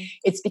 Mm-hmm.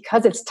 It's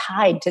because it's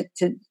tied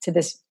to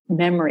this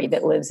memory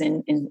that lives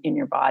in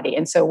your body.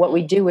 And so what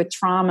we do with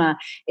trauma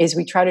is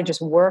we try to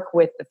just work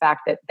with the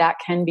fact that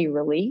can be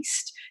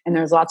released. And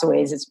there's lots of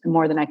ways, it's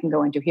more than I can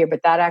go into here,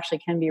 but that actually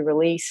can be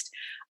released.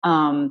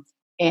 And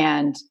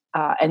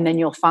then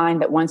you'll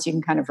find that once you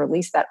can kind of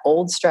release that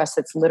old stress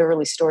that's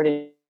literally stored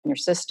in your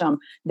system,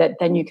 that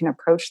then you can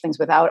approach things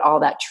without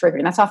all that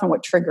triggering. That's often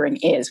what triggering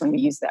is when we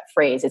use that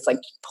phrase. It's like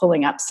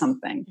pulling up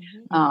something.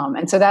 Mm-hmm.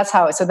 And so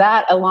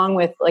that along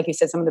with, like you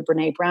said, some of the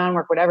Brene Brown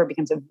work, whatever,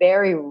 becomes a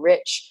very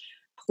rich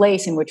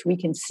place in which we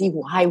can see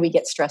why we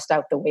get stressed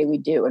out the way we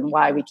do and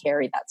why we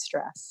carry that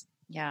stress.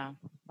 Yeah.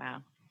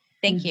 Wow.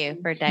 Thank you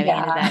for diving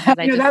into that.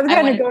 That was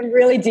kind of going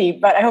really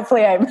deep, but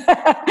hopefully I'm.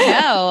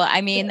 No,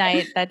 I mean,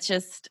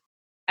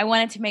 I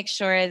wanted to make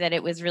sure that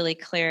it was really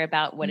clear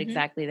about what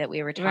exactly that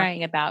we were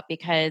talking about,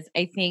 because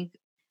I think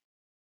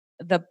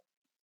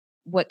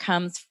what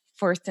comes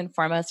first and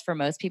foremost for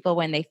most people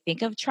when they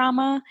think of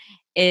trauma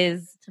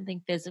is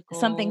something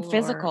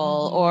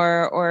physical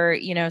or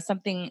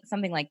something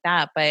like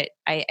that. But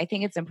I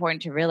think it's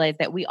important to realize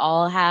that we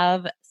all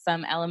have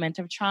some element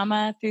of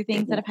trauma through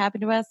things that have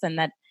happened to us, and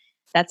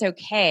that's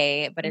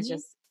okay. But it's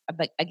just,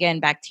 but again,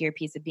 back to your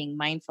piece of being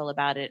mindful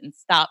about it and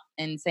stop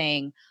and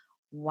saying,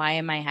 why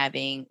am I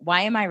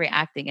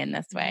reacting in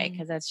this way?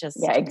 Because that's just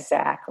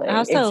exactly.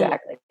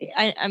 Exactly.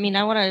 I mean,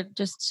 I want to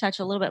just touch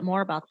a little bit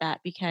more about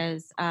that,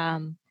 because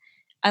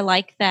I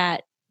like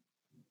that.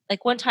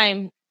 Like one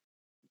time,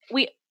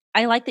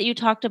 I like that you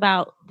talked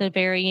about the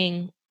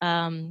varying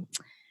the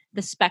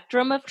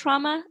spectrum of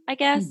trauma, I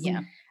guess.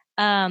 Yeah.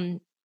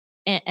 And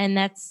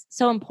that's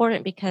so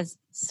important, because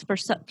for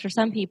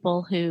some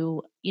people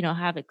who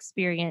have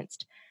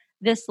experienced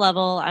this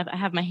level, I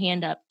have my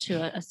hand up to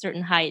a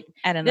certain height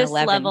at an this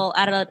 11. level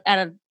at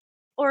a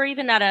or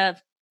even at a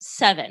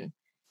 7.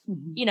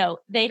 Mm-hmm.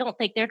 They don't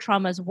think their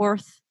trauma is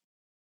worth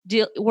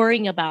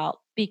worrying about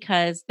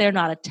because they're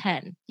not a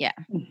 10. Yeah.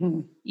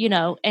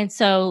 Mm-hmm. And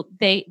so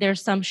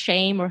there's some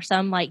shame or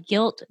some like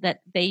guilt that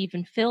they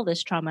even feel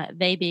this trauma,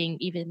 they being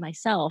even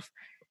myself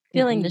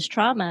feeling this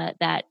trauma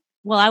that,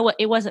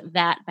 it wasn't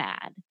that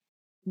bad.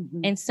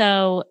 Mm-hmm. And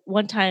so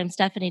one time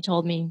Stephanie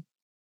told me,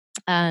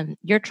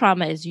 your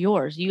trauma is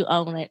yours. You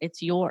own it.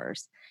 It's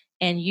yours.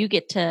 And you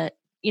get to,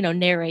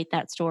 narrate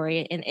that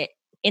story.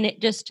 And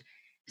it just,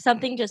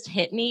 something just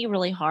hit me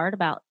really hard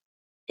about,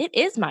 it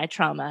is my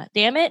trauma,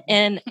 damn it.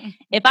 And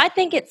if I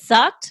think it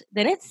sucked,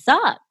 then it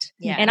sucked.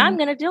 Yeah. And I'm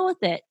going to deal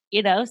with it,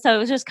 So it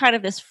was just kind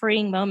of this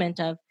freeing moment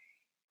of,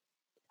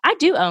 I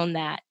do own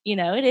that,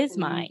 it is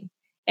mine.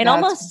 And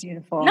That's almost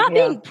beautiful. Not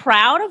being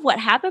proud of what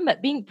happened,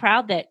 but being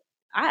proud that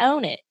I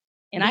own it.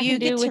 And I you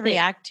can get to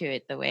react to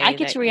it the way I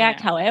get to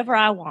react however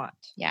I want.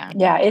 Yeah.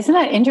 Yeah. Isn't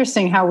that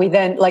interesting how we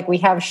then we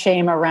have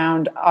shame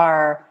around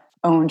our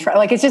own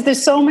it's just,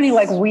 there's so many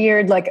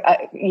weird,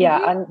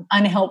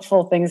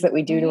 unhelpful things that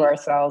we do to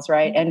ourselves.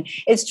 Right. And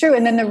it's true.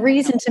 And then the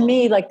reason to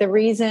me, the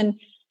reason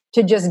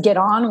to just get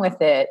on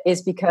with it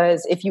is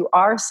because if you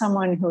are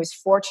someone who is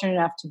fortunate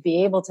enough to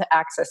be able to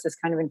access this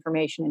kind of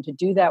information and to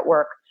do that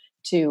work,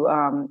 to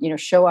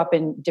show up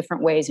in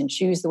different ways and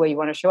choose the way you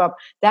want to show up,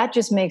 that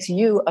just makes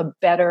you a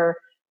better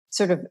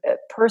sort of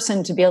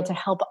person to be able to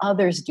help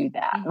others do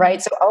that, right?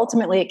 So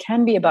ultimately it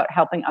can be about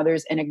helping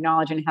others and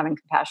acknowledging and having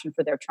compassion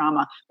for their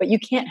trauma, but you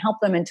can't help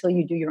them until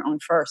you do your own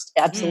first.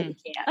 Absolutely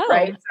can't,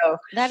 right? So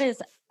that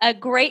is a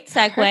great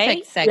segue,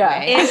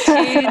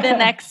 into the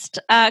next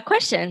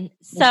question.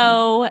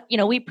 So,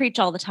 we preach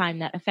all the time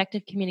that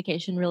effective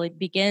communication really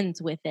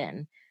begins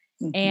within.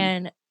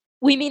 And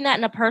we mean that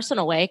in a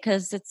personal way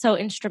because it's so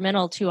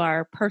instrumental to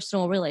our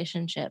personal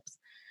relationships.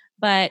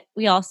 But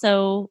we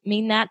also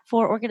mean that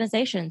for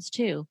organizations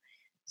too.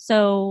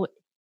 So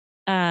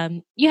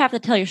you have to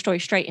tell your story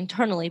straight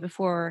internally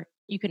before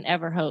you can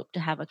ever hope to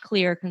have a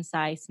clear,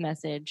 concise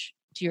message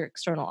to your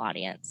external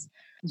audience.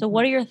 So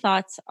what are your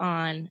thoughts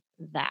on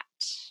that?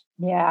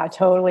 Yeah, I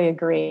totally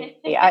agree.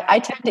 I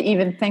tend to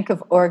even think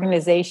of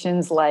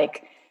organizations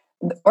like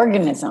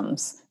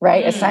organisms,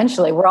 right?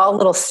 Essentially, we're all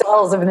little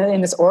cells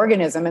in this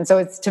organism. And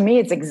so to me,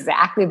 it's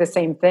exactly the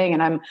same thing.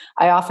 And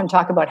I often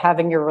talk about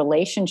having your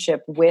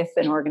relationship with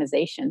an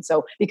organization.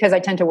 So because I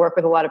tend to work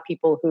with a lot of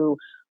people who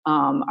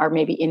are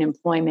maybe in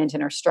employment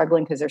and are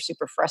struggling because they're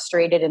super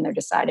frustrated and they're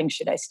deciding,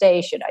 should I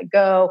stay? Should I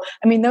go?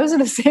 I mean, those are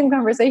the same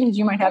conversations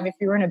you might have if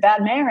you were in a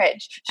bad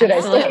marriage. Should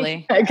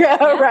Absolutely. I stay? Should I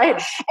go? Yeah.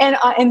 Right.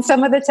 And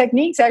some of the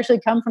techniques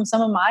actually come from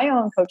some of my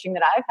own coaching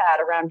that I've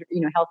had around,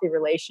 healthy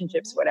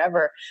relationships,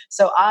 whatever.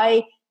 So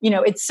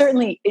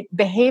it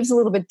behaves a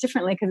little bit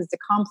differently because it's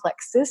a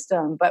complex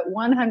system, but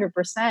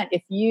 100%,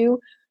 if you,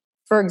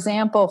 for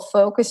example,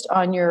 focused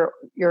on your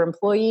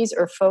employees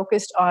or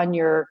focused on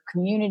your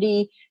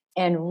community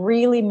and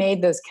really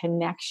made those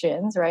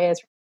connections, right? As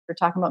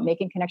We're talking about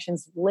making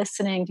connections,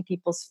 listening to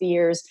people's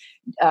fears,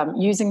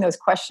 using those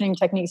questioning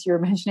techniques you were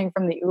mentioning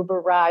from the Uber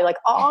ride, like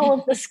all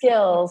of the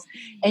skills.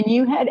 And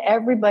you had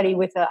everybody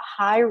with a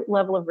high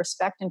level of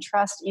respect and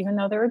trust, even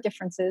though there are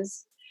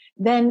differences.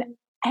 Then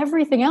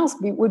everything else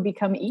would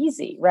become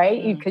easy,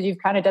 right? Because you've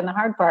kind of done the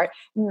hard part.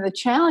 And the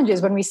challenge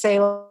is when we say,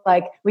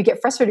 like, we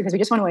get frustrated because we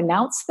just want to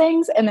announce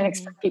things and then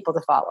expect people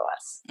to follow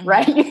us,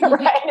 right?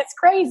 Right? It's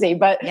crazy,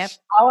 but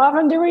how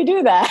often do we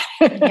do that?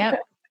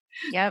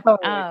 Yep.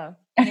 Totally. Oh,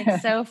 and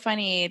it's so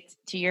funny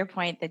to your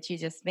point that you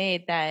just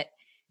made that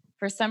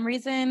for some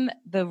reason,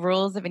 the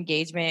rules of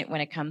engagement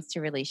when it comes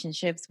to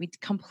relationships, we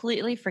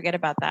completely forget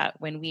about that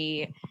when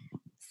we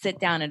sit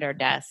down at our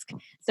desk.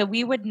 So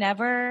we would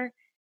never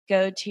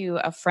go to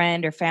a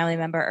friend or family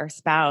member or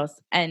spouse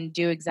and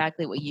do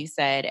exactly what you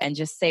said and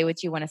just say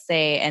what you want to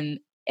say and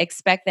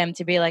expect them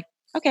to be like,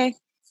 okay.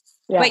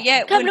 Yeah. But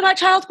yet, come to my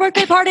child's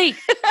birthday party.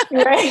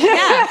 Right.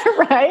 Yeah.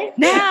 Right.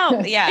 Now.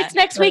 Yeah. It's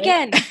next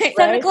weekend.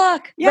 7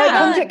 o'clock.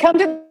 Yeah. Right. Come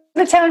to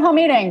the town hall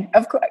meeting.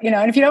 Of course,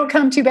 and if you don't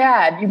come, too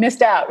bad. You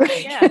missed out.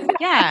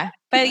 Yeah.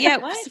 But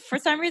for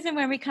some reason,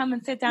 when we come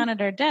and sit down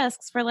at our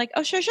desks, we're like,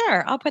 oh,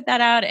 sure. I'll put that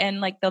out. And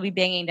like, they'll be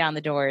banging down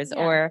the doors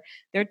or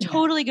they're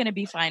totally going to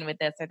be fine with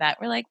this or that.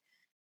 We're like,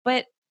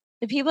 but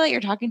the people that you're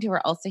talking to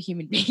are also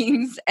human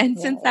beings. And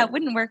since that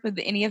wouldn't work with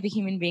any of the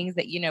human beings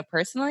that you know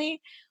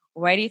personally,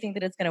 why do you think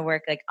that it's going to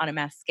work like on a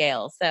mass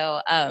scale?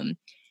 So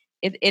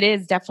it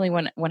is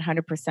definitely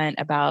 100%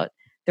 about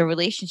the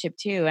relationship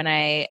too. And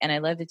I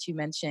love that you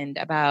mentioned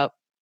about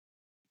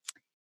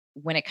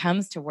when it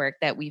comes to work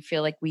that we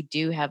feel like we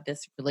do have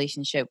this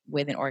relationship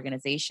with an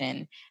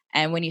organization.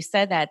 And when you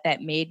said that,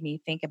 that made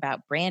me think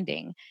about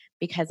branding,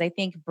 because I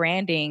think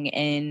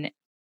branding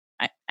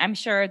I'm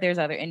sure there's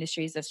other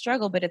industries that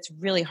struggle, but it's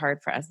really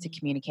hard for us to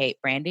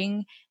communicate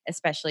branding,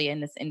 especially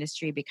in this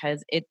industry,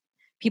 because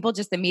people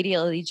just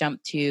immediately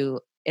jump to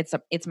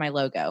it's my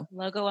logo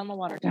on the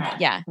water tower.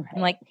 Yeah.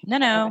 I'm like,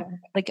 no,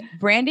 like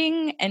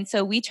branding. And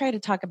so we try to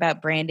talk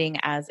about branding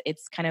as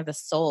it's kind of the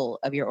soul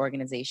of your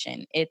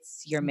organization.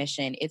 It's your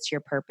mission. It's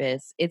your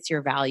purpose. It's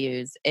your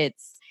values.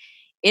 It's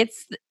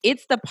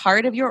the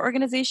part of your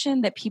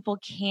organization that people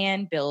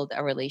can build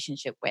a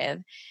relationship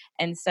with.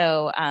 And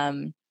so,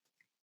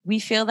 we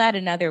feel that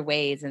in other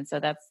ways. And so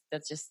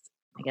that's just,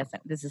 I guess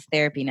this is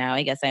therapy now.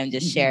 I guess I'm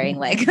just sharing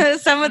like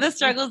some of the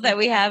struggles that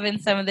we have in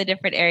some of the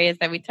different areas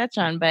that we touch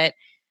on. But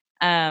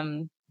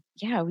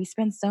we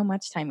spend so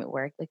much time at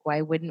work. Like,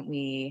 why wouldn't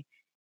we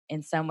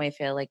in some way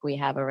feel like we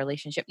have a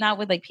relationship, not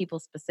with like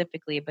people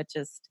specifically, but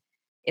just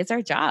it's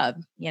our job,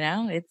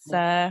 it's,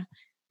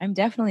 I'm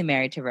definitely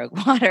married to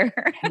Rogue Water.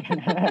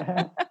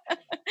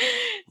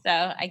 So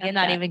I'm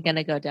not even going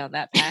to go down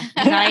that path.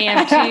 And I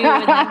am too.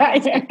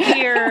 And then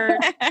here.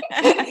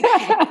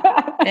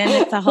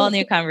 Then it's a whole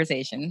new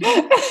conversation.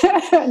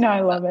 No,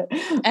 I love it.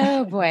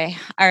 Oh boy.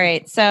 All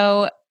right.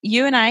 So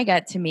you and I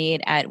got to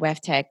meet at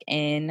WEFTEC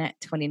in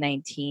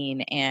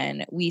 2019,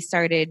 and we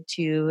started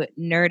to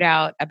nerd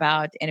out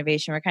about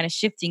innovation. We're kind of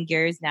shifting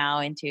gears now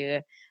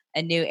into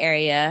a new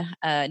area,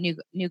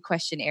 new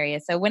question area.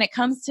 So when it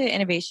comes to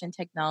innovation,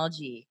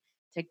 technology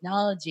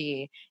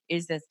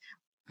is this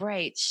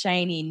bright,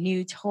 shiny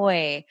new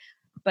toy.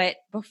 But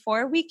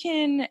before we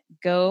can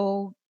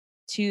go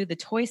to the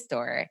toy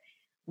store,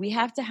 we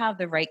have to have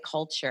the right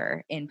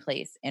culture in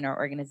place in our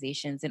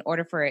organizations in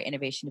order for our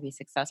innovation to be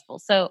successful.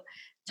 So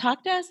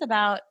talk to us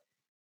about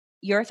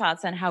your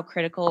thoughts on how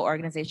critical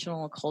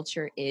organizational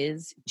culture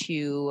is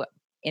to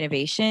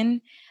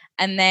innovation.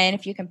 And then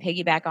if you can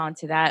piggyback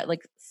onto that,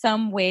 like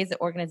some ways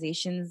that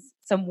organizations,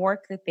 some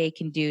work that they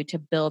can do to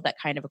build that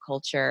kind of a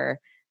culture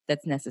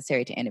that's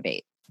necessary to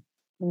innovate.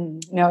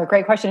 No,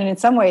 great question. And in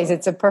some ways,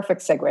 it's a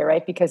perfect segue,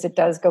 right? Because it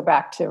does go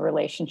back to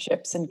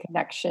relationships and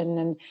connection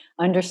and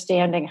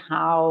understanding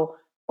how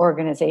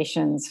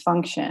organizations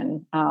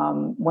function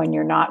when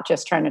you're not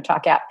just trying to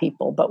talk at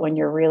people, but when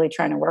you're really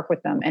trying to work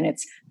with them. And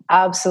it's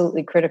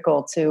absolutely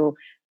critical to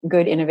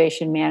good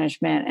innovation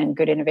management and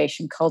good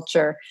innovation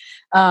culture.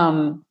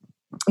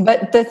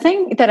 But the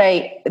thing that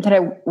I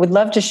would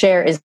love to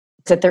share is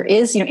that there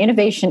is,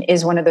 innovation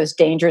is one of those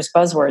dangerous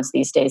buzzwords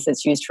these days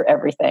that's used for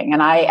everything.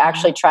 And I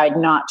actually tried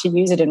not to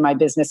use it in my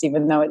business,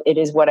 even though it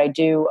is what I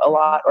do a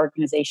lot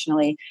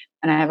organizationally.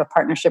 And I have a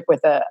partnership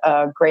with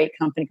a great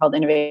company called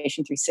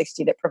Innovation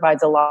 360 that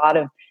provides a lot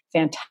of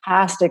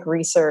fantastic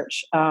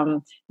research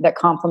that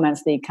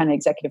complements the kind of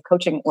executive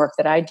coaching work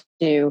that I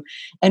do.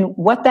 And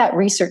what that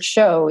research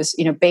shows,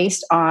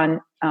 based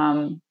on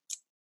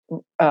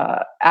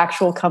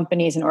actual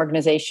companies and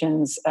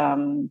organizations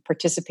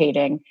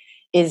participating,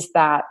 is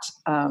that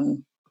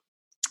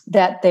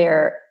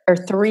there are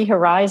 3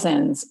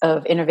 horizons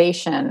of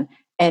innovation,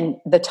 and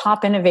the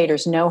top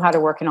innovators know how to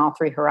work in all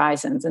 3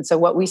 horizons. And so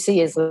what we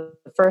see is the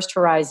first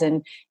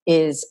horizon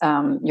is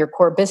your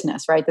core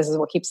business, right? This is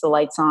what keeps the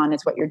lights on.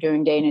 It's what you're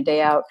doing day in and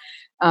day out.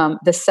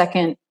 The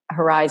second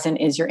horizon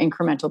is your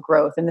incremental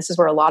growth. And this is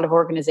where a lot of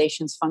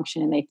organizations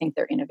function, and they think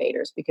they're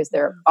innovators because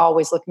they're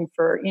always looking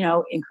for,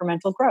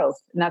 incremental growth.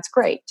 And that's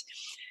great.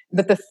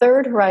 But the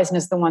third horizon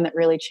is the one that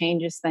really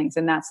changes things.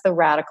 And that's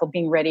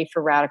being ready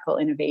for radical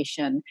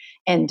innovation.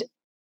 And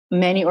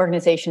many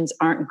organizations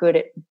aren't good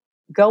at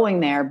going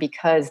there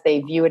because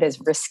they view it as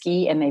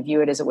risky and they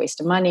view it as a waste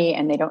of money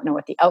and they don't know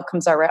what the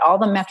outcomes are, right? All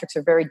the metrics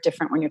are very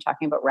different when you're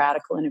talking about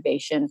radical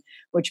innovation,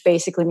 which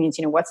basically means,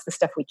 what's the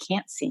stuff we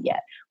can't see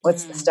yet?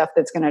 What's the stuff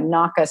that's going to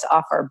knock us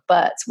off our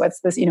butts?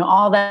 What's this,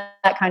 all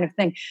that kind of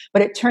thing.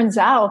 But it turns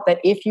out that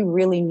if you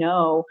really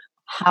know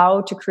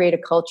how to create a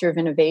culture of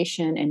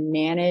innovation and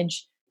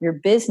manage your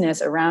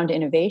business around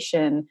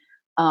innovation,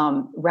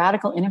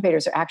 radical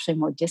innovators are actually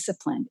more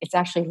disciplined. It's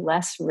actually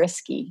less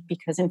risky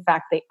because, in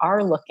fact, they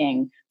are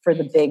looking for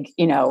the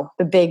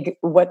big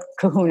what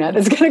kahuna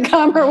that's going to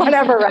come or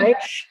whatever, right?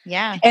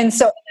 Yeah. And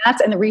so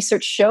and the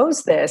research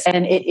shows this,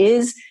 and it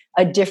is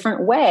a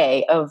different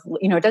way of,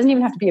 it doesn't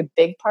even have to be a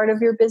big part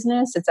of your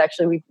business. It's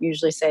actually, we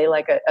usually say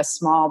like a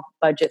small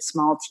budget,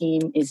 small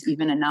team is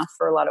even enough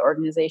for a lot of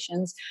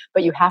organizations,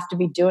 but you have to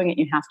be doing it.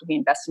 You have to be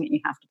investing it. And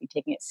you have to be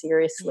taking it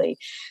seriously.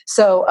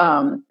 So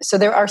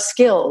there are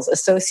skills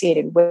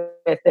associated with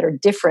it that are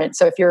different.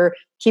 So if you're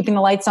keeping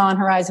the lights on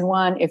Horizon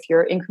 1, if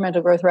you're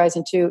incremental growth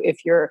Horizon 2,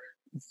 if you're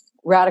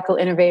radical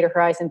innovator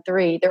Horizon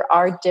 3, there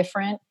are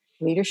different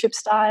leadership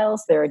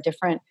styles. There are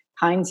different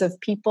kinds of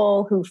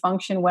people who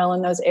function well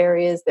in those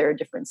areas. There are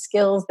different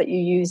skills that you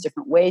use,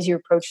 different ways you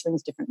approach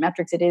things, different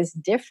metrics. It is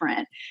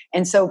different.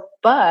 And so,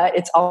 but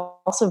it's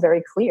also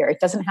very clear. It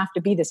doesn't have to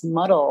be this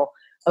muddle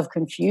of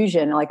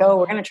confusion, like, oh,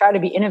 we're going to try to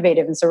be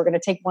innovative. And so we're going to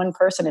take one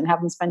person and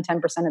have them spend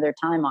 10% of their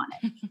time on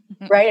it.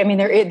 Right? I mean,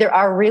 there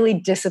are really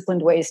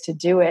disciplined ways to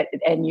do it,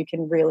 and you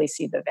can really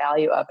see the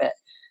value of it.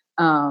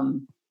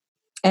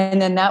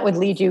 And then that would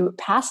lead you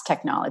past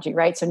technology,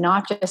 right? So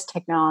not just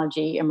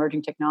technology,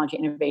 emerging technology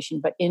innovation,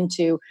 but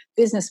into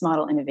business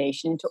model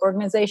innovation, into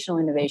organizational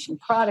innovation,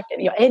 product,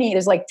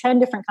 there's like 10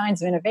 different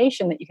kinds of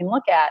innovation that you can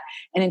look at.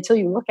 And until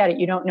you look at it,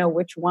 you don't know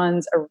which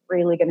ones are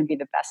really going to be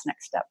the best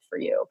next step for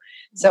you.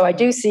 So I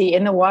do see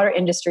in the water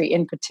industry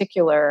in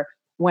particular,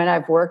 when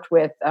I've worked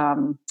with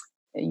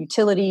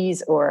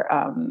utilities or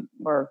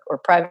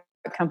private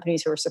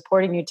companies who are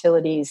supporting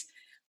utilities,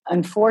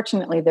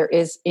 unfortunately, there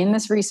is, in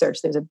this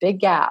research, there's a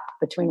big gap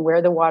between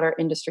where the water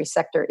industry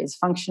sector is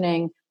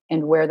functioning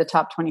and where the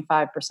top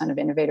 25% of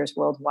innovators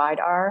worldwide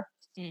are.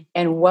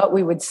 And what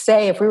we would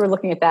say, if we were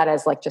looking at that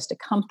as like just a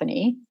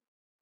company,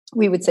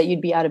 we would say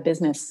you'd be out of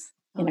business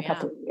in a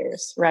couple of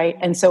years, right?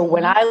 And so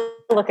when I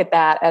look at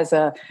that as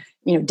a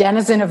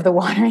denizen of the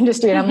water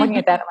industry, and I'm looking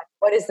at that, I'm like,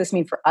 what does this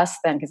mean for us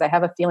then? Because I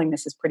have a feeling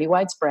this is pretty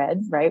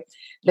widespread, right?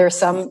 There are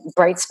some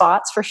bright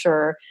spots for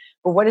sure.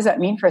 But what does that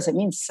mean for us? It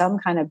means some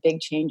kind of big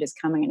change is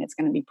coming, and it's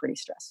going to be pretty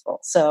stressful.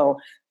 So,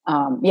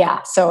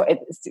 so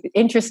it's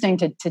interesting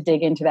to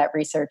dig into that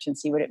research and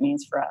see what it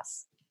means for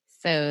us.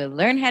 So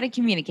learn how to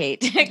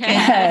communicate.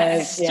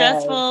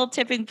 Stressful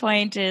tipping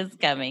point is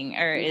coming,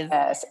 or is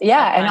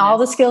and all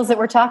the skills that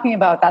we're talking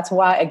about. That's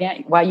why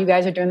you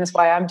guys are doing this,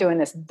 why I'm doing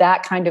this.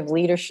 That kind of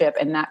leadership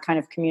and that kind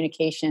of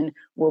communication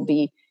will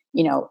be.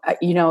 I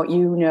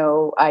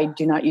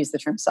do not use the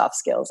term soft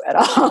skills at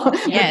all.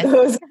 Yes.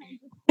 Those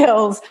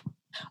skills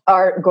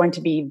are going to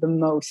be the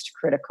most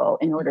critical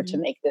in order to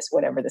make this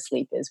whatever this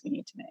leap is we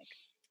need to make.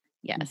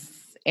 Yes.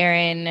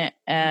 Erin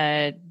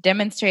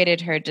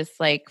demonstrated her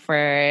dislike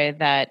for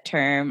that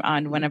term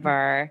on one of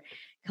our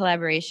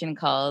collaboration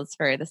calls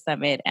for the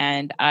summit,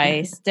 and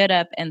I stood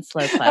up and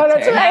slow clapped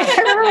that's her. Right. I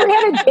remember we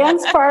had a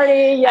dance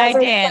party. Yes, I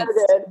danced.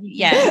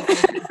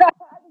 Yes.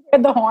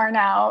 Had the horn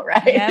out,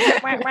 right?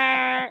 Yes.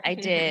 I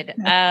did.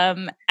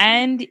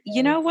 And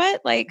you know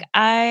what? Like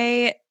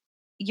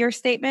your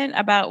statement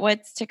about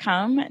what's to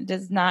come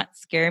does not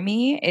scare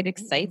me. It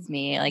excites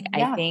me. Like,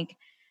 I think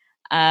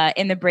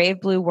in the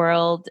Brave Blue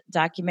World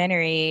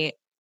documentary,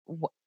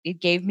 it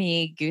gave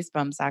me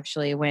goosebumps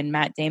actually when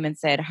Matt Damon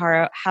said,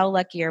 how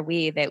lucky are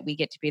we that we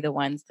get to be the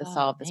ones to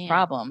solve this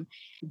problem?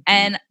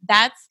 And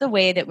that's the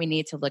way that we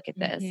need to look at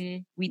this.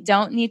 We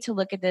don't need to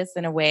look at this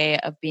in a way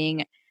of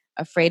being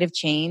afraid of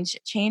change.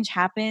 Change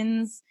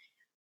happens.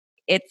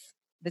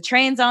 The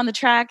train's on the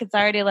track. It's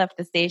already left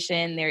the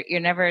station. You're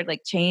never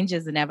change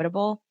is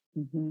inevitable,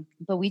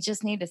 but we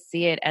just need to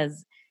see it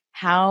as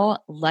how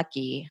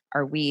lucky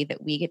are we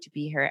that we get to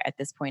be here at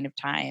this point of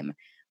time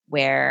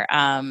where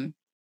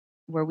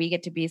we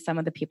get to be some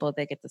of the people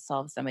that get to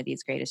solve some of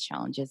these greatest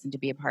challenges and to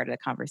be a part of the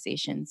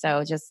conversation.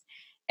 So just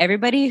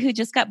everybody who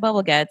just got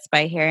bubble guts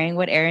by hearing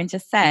what Erin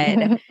just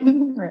said,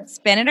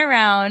 spin it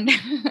around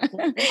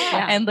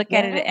and look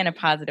at it in a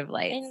positive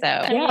light. And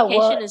so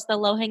communication is the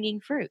low-hanging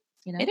fruit.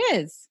 It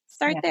is.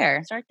 Start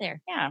there.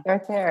 Yeah.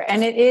 Start there.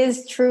 And it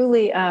is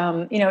truly,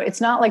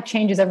 it's not like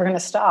change is ever going to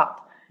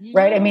stop,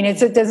 right? I mean,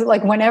 it doesn't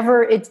like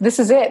whenever this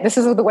is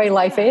the way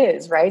life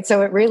is, right?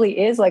 So it really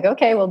is like,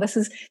 okay, well, this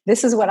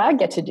is what I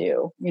get to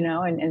do,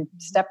 and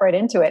step right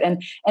into it.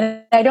 And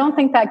I don't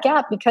think that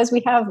gap, because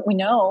we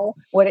know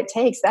what it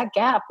takes, that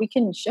gap, we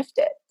can shift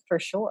it for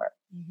sure.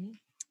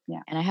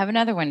 And I have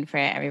another one for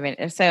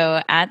everybody.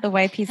 So at the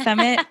YP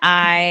Summit,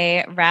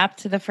 I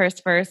rapped the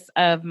first verse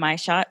of My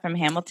Shot from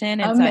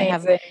Hamilton. And Amazing. so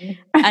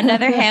I have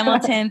another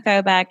Hamilton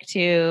throwback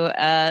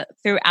to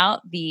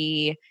throughout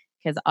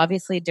because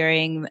obviously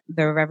during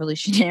the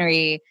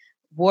Revolutionary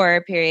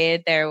War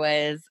period, there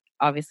was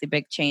obviously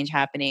big change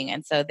happening.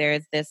 And so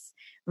there's this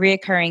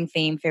reoccurring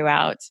theme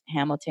throughout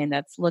Hamilton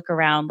that's look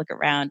around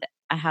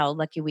at how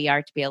lucky we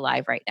are to be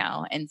alive right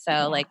now. And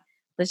so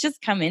let's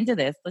just come into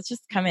this. Let's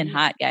just come in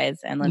hot, guys.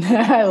 And let's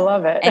I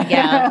love it. And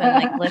gals,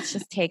 and let's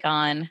just take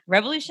on,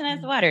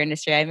 revolutionize the water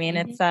industry. I mean,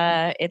 it's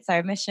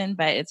our mission,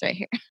 but it's right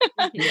here.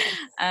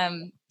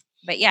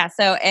 But yeah,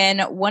 so,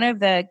 and one of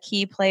the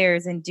key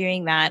players in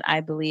doing that,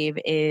 I believe,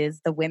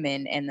 is the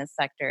women in the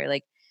sector.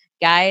 Like,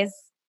 guys,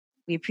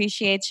 we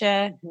appreciate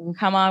you.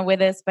 Come on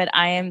with us. But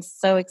I am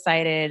so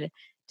excited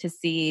to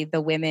see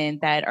the women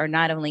that are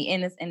not only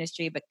in this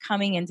industry, but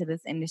coming into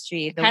this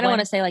industry. I kind of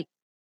want to say,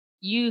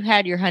 you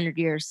had your 100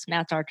 years.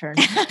 Now it's our turn.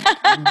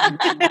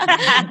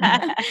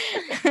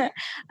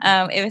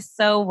 It was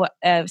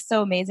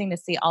so amazing to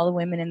see all the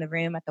women in the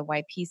room at the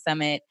YP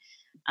Summit.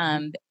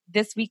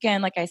 This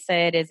weekend, like I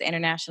said, is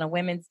International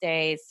Women's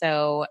Day.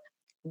 So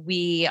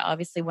we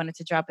obviously wanted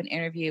to drop an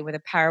interview with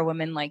a power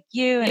woman like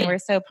you, and we're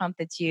so pumped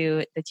that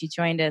you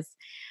joined us.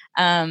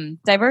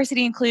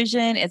 Diversity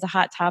inclusion is a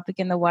hot topic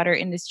in the water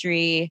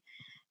industry.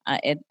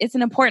 It's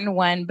an important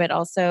one, but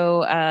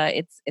also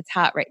it's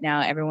hot right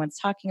now. Everyone's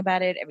talking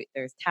about it.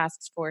 There's task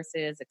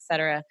forces,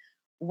 etc.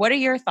 What are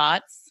your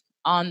thoughts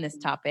on this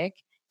topic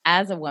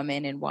as a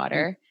woman in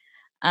water?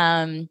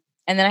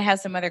 And then I have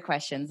some other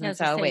questions, and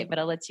so I'll wait, but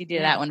I'll let you do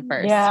that one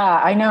first. Yeah,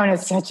 I know, and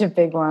it's such a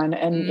big one,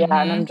 and and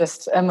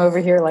I'm over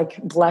here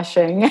like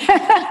blushing.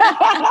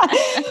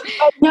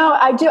 No,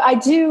 I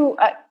do.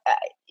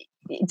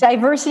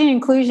 Diversity and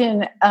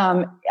inclusion,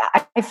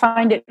 I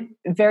find it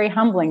very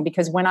humbling,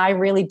 because when I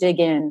really dig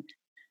in,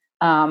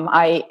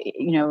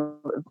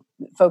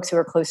 folks who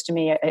are close to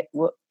me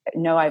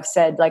know I've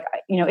said,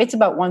 it's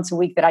about once a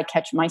week that I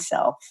catch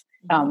myself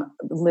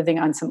living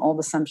on some old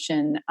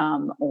assumption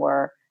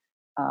or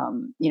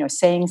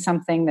saying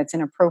something that's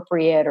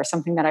inappropriate, or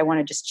something that I want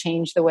to just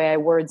change the way I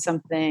word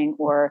something,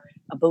 or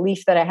a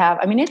belief that I have.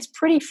 I mean, it's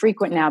pretty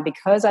frequent now,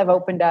 because I've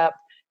opened up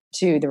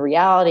to the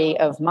reality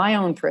of my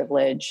own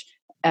privilege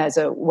as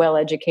a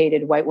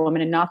well-educated white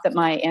woman. And not that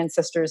my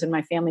ancestors and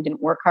my family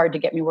didn't work hard to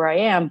get me where I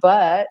am,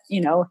 but,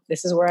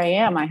 this is where I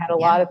am. I had a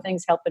lot of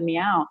things helping me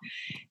out.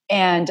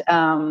 And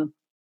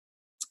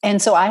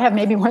so I have,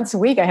 maybe once a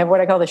week, I have what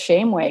I call the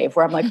shame wave,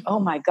 where I'm like, oh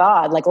my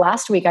God, like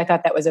last week I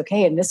thought that was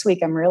okay. And this week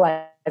I'm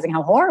realizing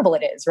how horrible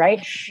it is.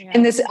 Right. Yeah.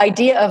 And this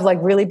idea of like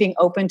really being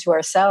open to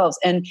ourselves,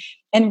 and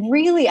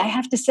really, I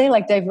have to say,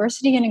 like,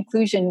 diversity and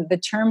inclusion, the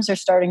terms are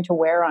starting to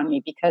wear on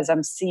me, because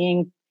I'm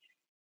seeing,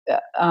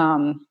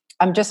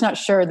 I'm just not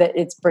sure that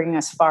it's bringing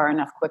us far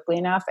enough quickly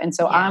enough. And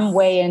so I'm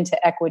way into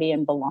equity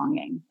and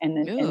belonging, and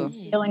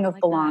the feeling of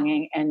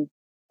belonging and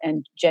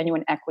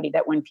genuine equity,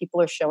 that when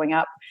people are showing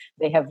up,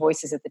 they have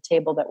voices at the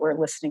table, that we're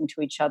listening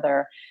to each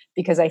other.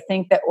 Because I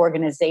think that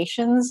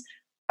organizations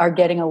are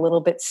getting a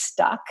little bit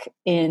stuck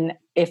in,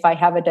 if I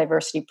have a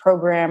diversity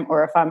program,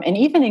 or if and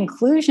even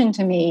inclusion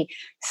to me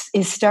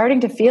is starting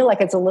to feel like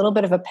it's a little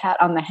bit of a pat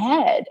on the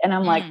head. And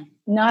I'm like,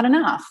 not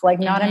enough,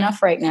 not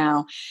enough right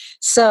now.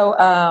 So,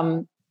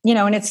 and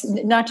it's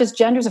not just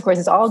genders, of course,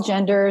 it's all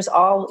genders,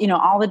 all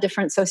the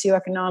different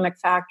socioeconomic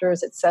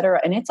factors, et cetera.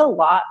 And it's a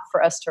lot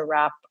for us to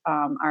wrap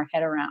our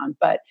head around,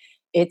 but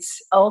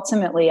it's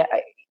ultimately,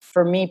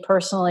 for me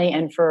personally,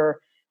 and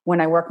for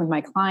when I work with my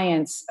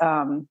clients,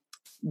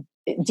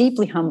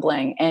 deeply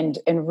humbling and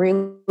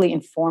really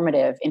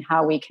informative in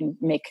how we can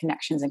make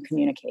connections and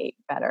communicate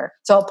better.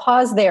 So I'll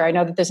pause there. I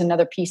know that there's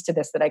another piece to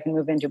this that I can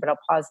move into, but I'll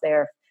pause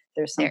there.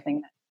 There's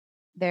something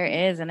There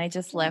is. And I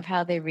just love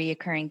how the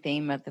reoccurring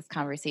theme of this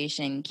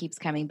conversation keeps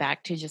coming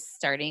back to just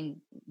starting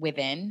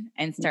within,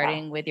 and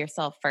starting with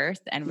yourself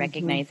first, and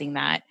recognizing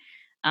that.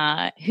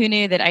 Who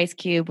knew that Ice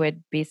Cube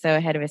would be so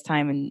ahead of his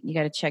time, and you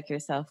got to check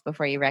yourself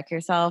before you wreck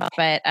yourself.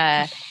 But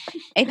I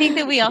think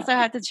that we also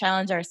have to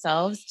challenge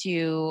ourselves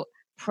to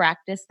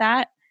practice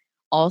that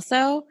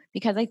also,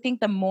 because I think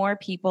the more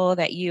people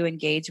that you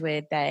engage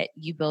with, that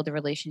you build a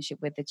relationship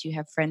with, that you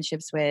have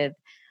friendships with,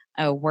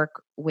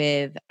 work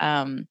with,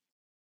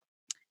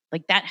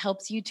 like, that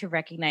helps you to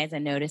recognize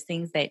and notice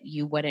things that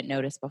you wouldn't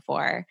notice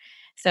before.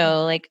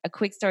 So, like, a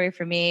quick story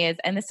for me is,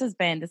 and this is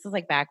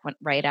like back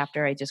right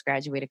after I just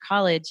graduated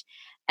college,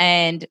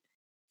 and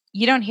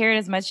you don't hear it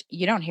as much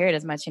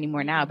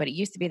anymore now, but it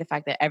used to be the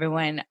fact that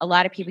a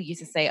lot of people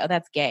used to say, oh,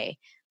 that's gay.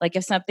 Like,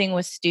 if something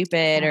was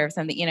stupid or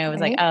something, it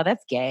was like, oh,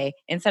 that's gay,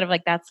 instead of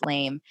like, that's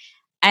lame.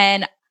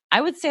 And I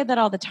would say that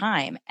all the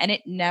time. And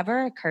it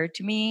never occurred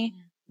to me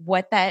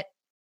what that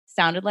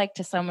sounded like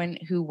to someone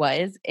who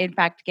was in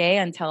fact gay,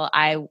 until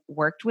I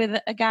worked with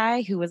a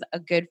guy who was a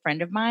good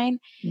friend of mine.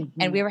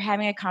 And we were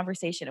having a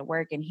conversation at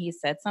work, and he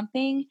said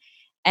something,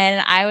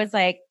 and I was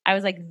like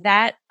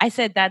that, I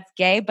said, that's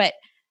gay, but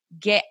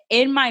get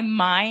in my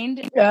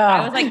mind.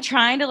 Yeah. I was like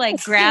trying to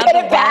like grab Get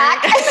the it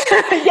back.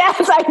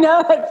 Yes, I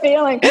know that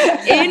feeling.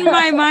 In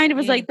my mind, it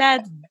was like,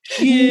 that's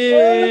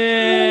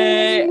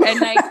good. And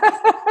like,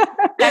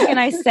 the second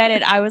I said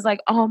it, I was like,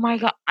 oh my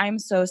God, I'm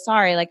so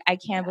sorry. Like, I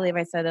can't believe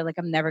I said that. Like,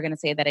 I'm never going to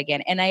say that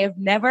again. And I have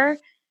never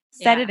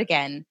said it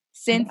again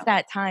since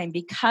that time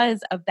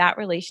because of that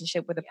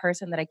relationship with a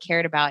person that I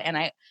cared about. And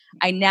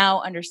I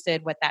now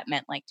understood what that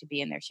meant, like to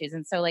be in their shoes.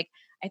 And so like,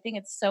 I think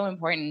it's so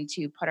important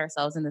to put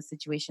ourselves in the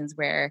situations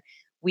where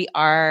we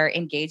are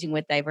engaging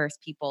with diverse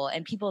people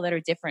and people that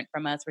are different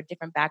from us with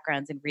different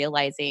backgrounds and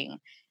realizing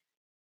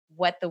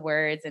what the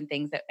words and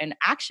things that and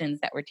actions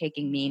that we're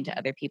taking mean to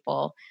other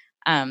people.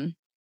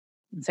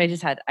 So I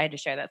had to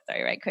share that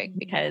story right quick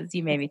because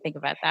you made me think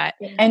about that.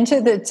 And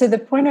to the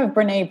point of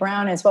Brene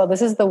Brown as well,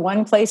 this is the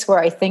one place where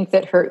I think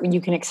that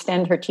you can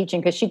extend her teaching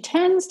because she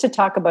tends to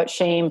talk about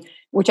shame,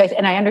 which I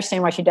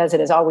understand why she does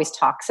it, is always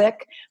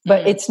toxic,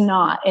 but it's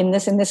not. And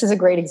this is a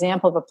great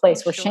example of a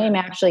place where shame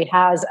actually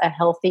has a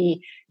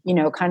healthy,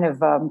 kind of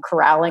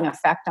corralling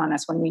effect on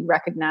us when we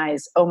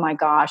recognize, oh my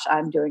gosh,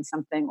 I'm doing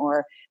something,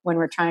 or when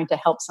we're trying to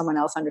help someone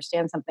else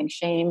understand something.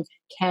 Shame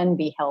can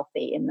be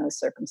healthy in those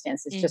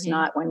circumstances, just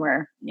not when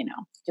we're,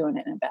 doing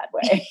it in a bad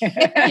way.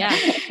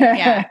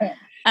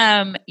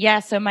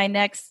 So my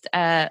next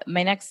kind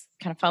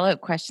of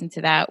follow-up question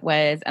to that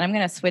was, and I'm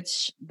going to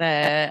switch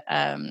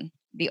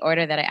the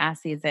order that I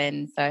asked these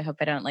in, so I hope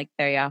I don't like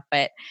throw you off,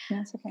 but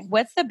that's okay.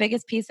 What's the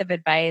biggest piece of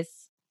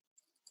advice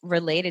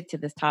related to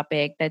this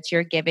topic that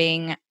you're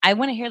giving? I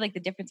want to hear like the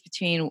difference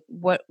between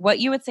what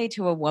you would say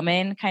to a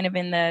woman kind of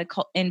in the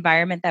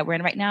environment that we're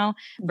in right now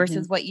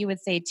versus what you would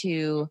say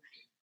to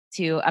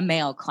a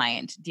male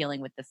client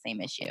dealing with the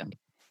same issue.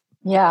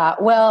 Yeah,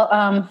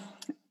 well,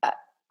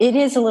 it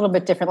is a little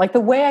bit different. Like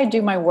the way I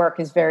do my work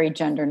is very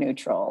gender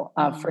neutral,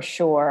 for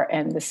sure.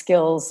 And the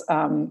skills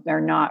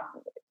are not,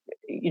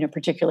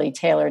 particularly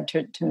tailored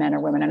to men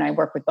or women. And I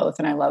work with both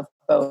and I love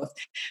both.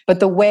 But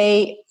the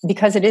way,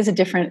 because it is a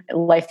different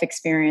life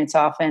experience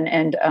often,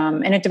 and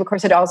of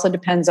course it also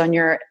depends on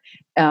your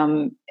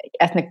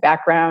ethnic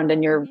background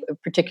and your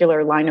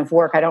particular line of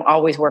work. I don't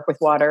always work with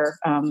water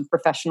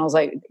professionals.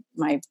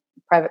 My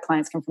private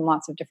clients come from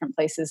lots of different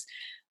places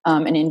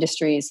and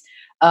industries.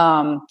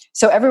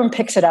 So everyone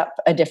picks it up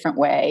a different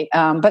way.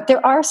 But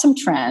there are some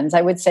trends.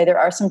 I would say there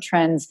are some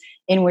trends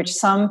in which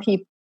some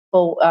people,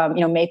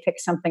 may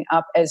pick something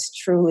up as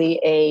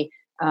truly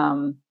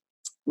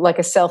like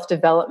a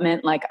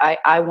self-development, like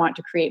I want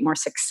to create more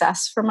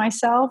success for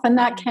myself. And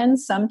that can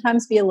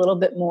sometimes be a little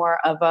bit more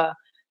of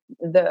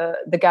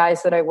the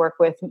guys that I work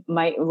with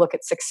might look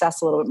at success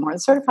a little bit more.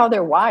 It's sort of how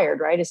they're wired,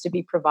 right? Is to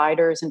be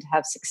providers and to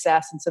have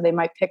success. And so they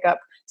might pick up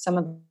some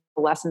of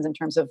the lessons in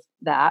terms of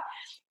that.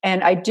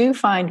 And I do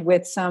find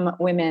with some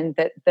women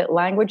that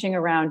languaging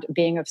around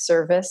being of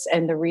service,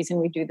 and the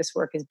reason we do this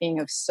work is being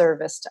of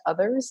service to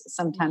others,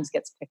 sometimes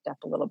gets picked up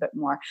a little bit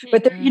more.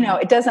 But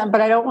it doesn't.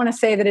 But I don't want to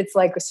say that it's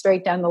like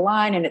straight down the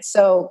line. And it's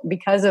so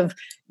because of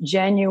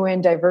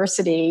genuine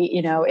diversity,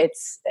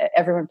 it's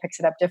everyone picks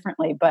it up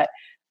differently. But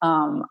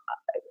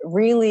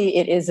really,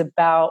 it is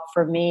about,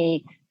 for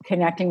me,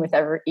 connecting with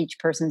each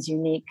person's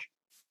unique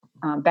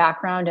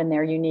background and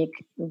their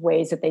unique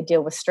ways that they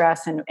deal with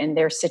stress and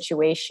their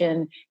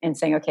situation, and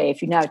saying, okay,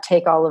 if you now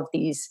take all of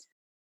these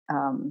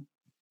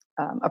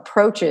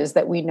approaches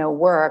that we know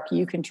work,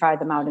 you can try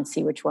them out and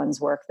see which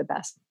ones work the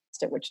best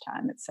at which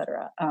time,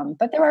 etc.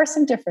 But there are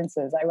some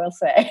differences, I will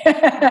say.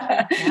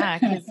 Yeah,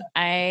 because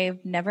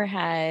I've never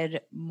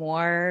had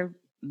more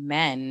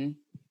men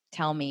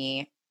tell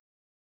me,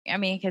 I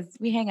mean, because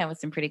we hang out with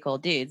some pretty cool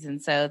dudes,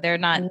 and so they're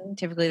not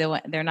typically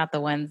they're not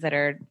the ones that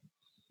are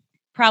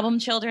problem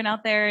children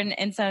out there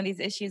in some of these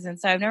issues. And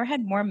so I've never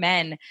had more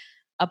men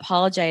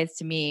apologize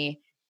to me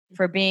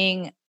for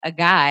being a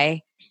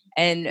guy,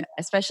 and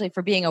especially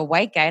for being a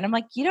white guy. And I'm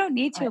like, you don't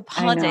need to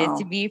apologize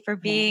to me for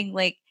being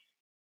like,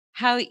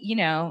 how,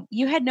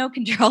 you had no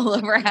control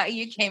over how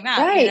you came out.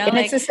 Right.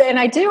 And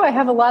I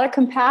have a lot of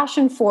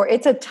compassion for,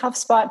 it's a tough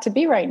spot to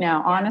be right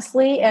now,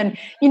 honestly. And,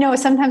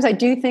 sometimes I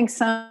do think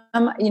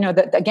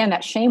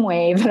that shame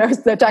wave that I was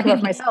talking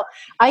about myself,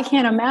 I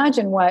can't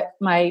imagine what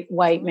my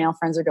white male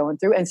friends are going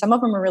through. And some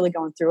of them are really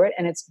going through it.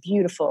 And it's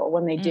beautiful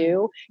when they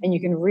do. And you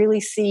can really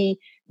see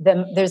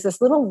them. There's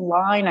this little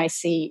line I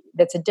see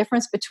that's a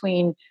difference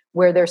between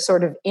where they're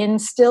sort of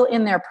still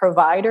in their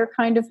provider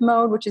kind of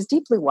mode, which is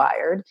deeply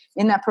wired,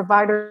 in that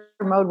provider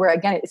mode where,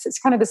 again, it's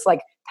kind of this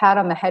like pat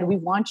on the head. We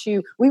want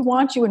you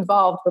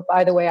involved, but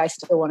by the way, I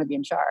still want to be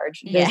in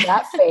charge. There's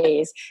that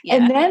phase.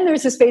 And then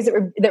there's this phase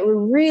that we're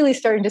really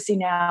starting to see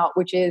now,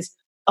 which is,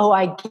 oh,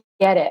 I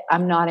get it.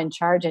 I'm not in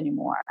charge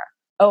anymore.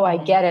 Oh, I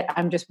get it.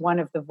 I'm just one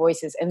of the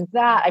voices. And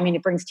that,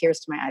 it brings tears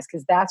to my eyes,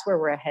 because that's where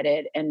we're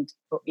headed. And,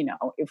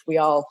 if we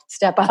all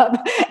step up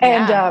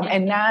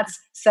and that's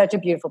such a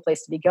beautiful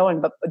place to be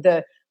going. But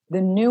the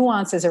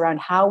nuances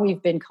around how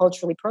we've been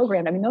culturally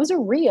programmed, those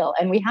are real,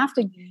 and we have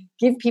to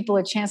give people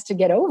a chance to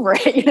get over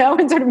it,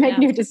 and sort of make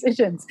new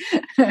decisions.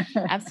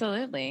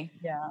 Absolutely.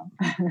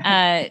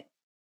 Yeah.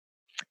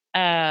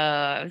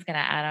 I was going to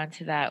add on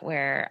to that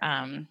where,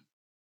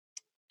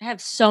 I have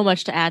so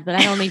much to add, but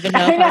I don't even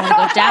know if I want to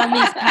go down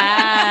these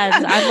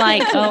paths. I'm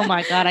like, oh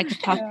my God, I could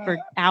talk for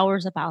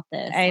hours about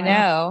this. I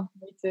know.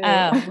 Me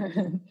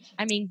too.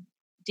 I mean,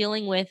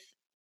 dealing with,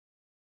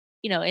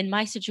 in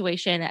my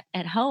situation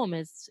at home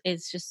is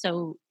just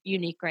so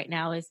unique right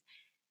now. Is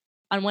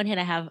on one hand,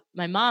 I have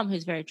my mom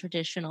who's very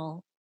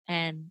traditional,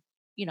 and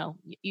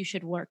you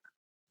should work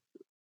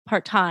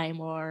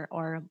part-time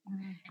or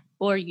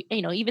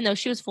even though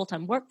she was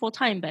full-time, work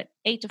full-time, but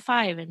 8 to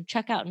 5 and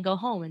check out and go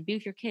home and be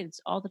with your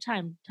kids all the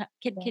time.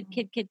 Kid,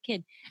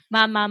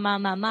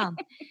 mom.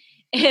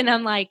 And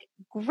I'm like,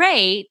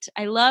 great.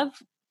 I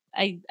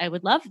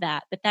would love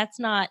that, but that's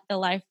not the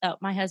life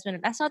that my husband,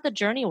 that's not the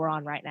journey we're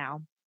on right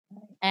now.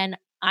 And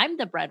I'm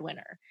the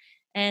breadwinner,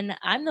 and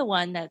I'm the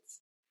one that's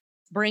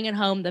bringing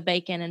home the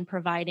bacon and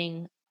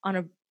providing on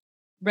a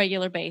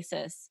regular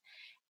basis.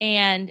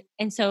 And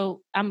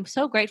so I'm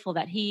so grateful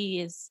that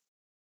he is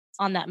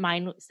on that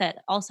mindset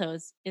also,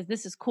 is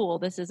this is cool.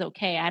 This is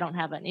okay. I don't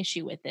have an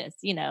issue with this,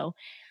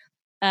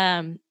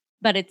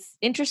 but it's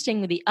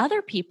interesting. The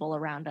other people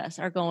around us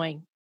are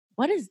going,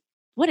 what is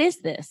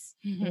this?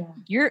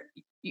 Yeah.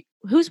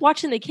 Who's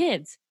watching the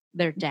kids?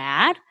 Their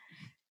dad,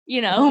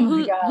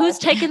 Oh who's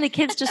taking the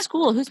kids to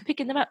school? Who's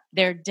picking them up?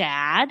 Their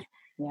dad.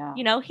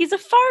 Yeah. He's a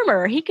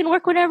farmer. He can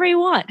work whenever he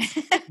wants.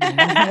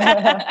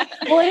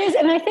 Well, it is.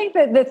 And I think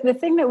that the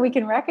thing that we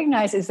can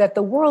recognize is that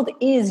the world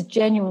is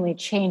genuinely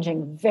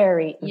changing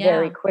very,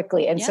 very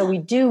quickly. And so we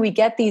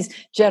get these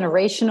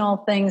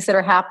generational things that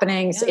are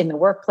happening in the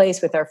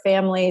workplace with our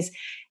families.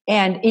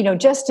 And,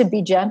 just to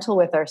be gentle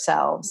with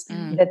ourselves,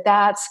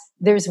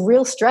 there's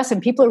real stress, and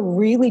people are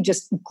really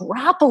just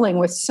grappling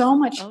with so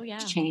much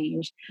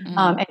change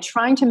and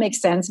trying to make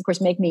sense, of course,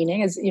 make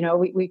meaning, as,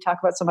 we talk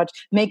about so much,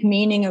 make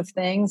meaning of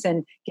things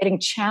and getting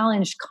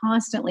challenged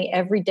constantly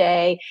every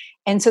day.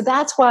 And so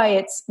that's why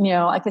it's,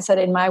 like I said,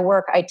 in my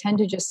work, I tend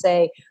to just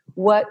say,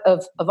 what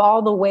of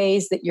all the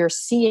ways that you're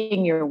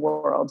seeing your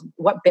world,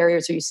 what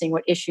barriers are you seeing,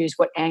 what issues,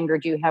 what anger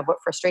do you have, what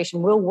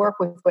frustration, we'll work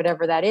with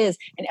whatever that is.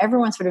 And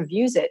everyone sort of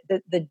views it.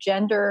 The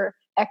gender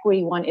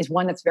equity one is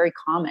one that's very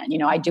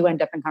common. I do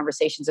end up in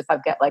conversations if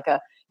I've got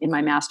in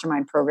my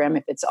mastermind program,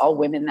 if it's all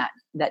women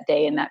that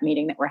day in that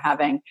meeting that we're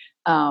having,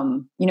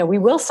 we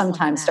will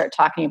sometimes start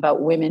talking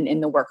about women in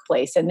the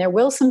workplace, and there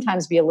will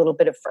sometimes be a little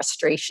bit of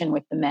frustration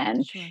with the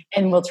men,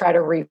 and we'll try to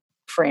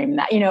reframe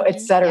that, et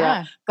cetera.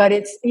 Yeah. But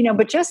it's,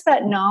 but just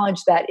that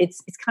knowledge that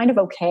it's kind of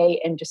okay,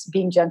 and just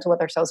being gentle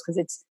with ourselves, because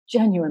it's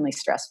genuinely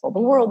stressful.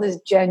 The world is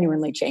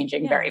genuinely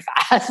changing very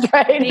fast,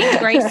 right? Being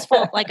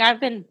graceful. Like I've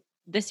been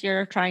this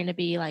year trying to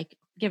be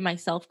give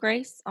myself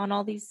grace on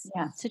all these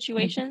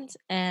situations,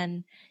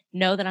 and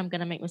know that I'm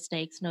going to make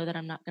mistakes, know that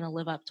I'm not going to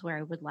live up to where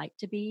I would like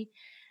to be.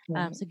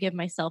 So give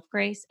myself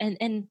grace,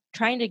 and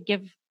trying to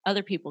give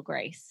other people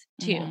grace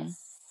too.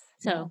 Yes.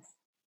 So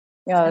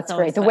yeah, that's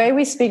great. The way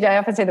we speak, I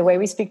often say the way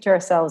we speak to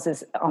ourselves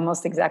is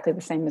almost exactly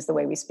the same as the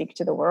way we speak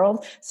to the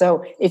world.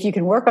 So if you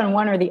can work on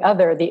one or the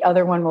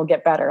other one will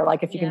get better.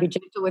 Like if you can be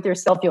gentle with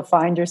yourself, you'll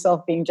find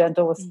yourself being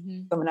gentle with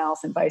someone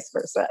else, and vice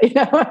versa.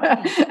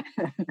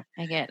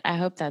 I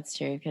hope that's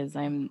true, because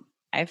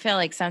I feel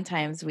like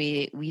sometimes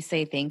we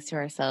say things to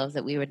ourselves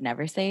that we would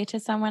never say to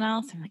someone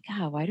else. I'm like,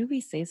 God, why do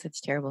we say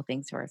such terrible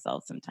things to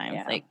ourselves sometimes?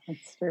 Yeah, like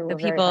it's true. The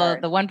people,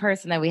 the one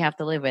person that we have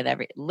to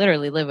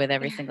literally live with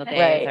every single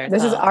day. Right.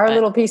 This is our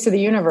little piece of the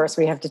universe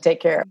we have to take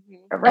care of.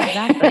 Right?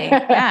 Exactly.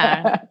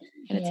 Yeah.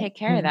 Gotta take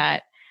care of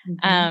that.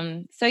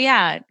 So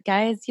yeah,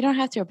 guys, you don't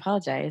have to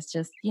apologize.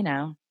 Just,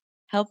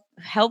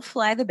 help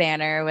fly the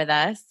banner with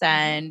us,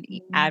 and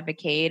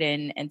advocate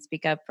and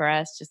speak up for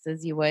us, just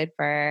as you would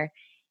for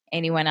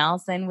anyone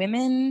else. And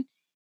women,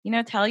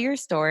 tell your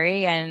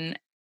story. And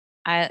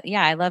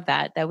I love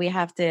that we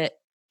have to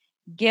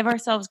give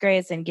ourselves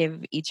grace and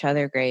give each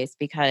other grace,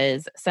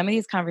 because some of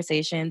these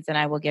conversations, and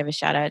I will give a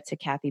shout out to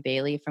Kathy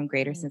Bailey from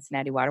Greater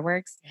Cincinnati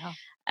Waterworks.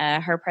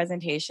 Her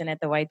presentation at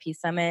the YP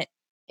Summit,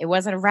 it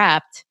wasn't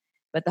wrapped,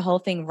 but the whole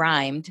thing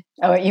rhymed.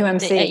 Oh, at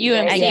UMC. At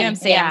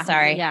UMC, I'm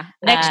sorry. Yeah.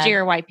 Next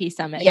year, YP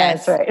Summit.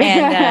 Yes, that's right.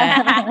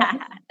 And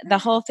the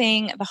whole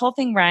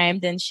thing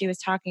rhymed, and she was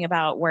talking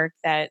about work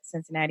that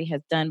Cincinnati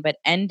has done, but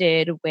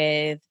ended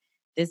with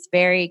this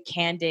very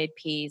candid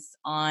piece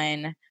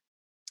on.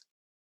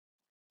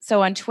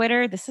 So on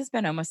Twitter, this has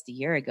been almost a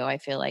year ago, I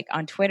feel like.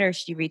 On Twitter,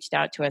 she reached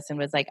out to us and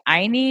was like,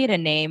 I need a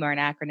name or an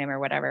acronym or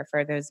whatever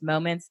for those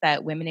moments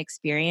that women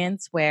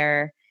experience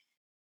where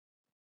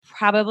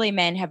probably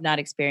men have not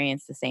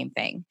experienced the same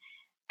thing.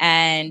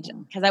 And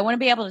because I want to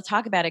be able to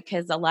talk about it,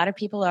 because a lot of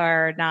people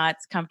are not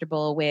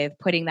comfortable with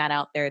putting that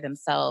out there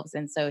themselves.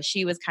 And so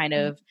she was kind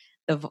of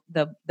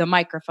the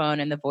microphone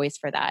and the voice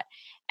for that.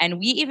 And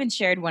we even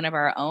shared one of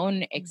our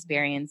own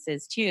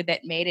experiences too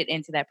that made it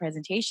into that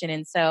presentation.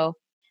 And so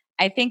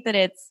I think that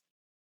it's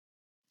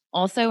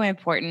also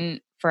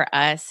important for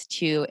us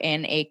to,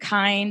 in a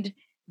kind,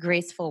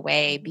 graceful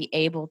way, be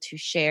able to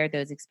share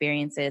those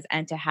experiences,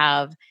 and to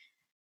have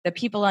the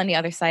people on the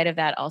other side of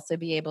that also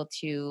be able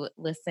to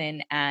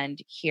listen and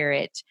hear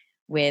it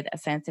with a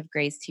sense of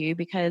grace too,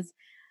 because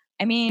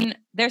I mean,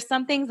 there's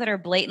some things that are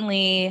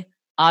blatantly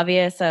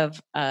obvious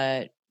of,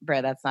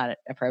 bro, that's not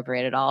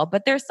appropriate at all.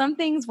 But there's some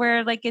things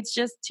where, like, it's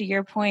just, to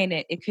your point,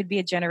 it could be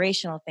a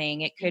generational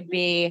thing. It could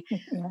be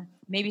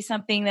maybe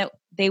something that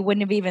they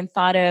wouldn't have even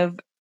thought of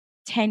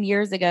 10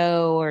 years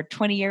ago or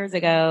 20 years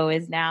ago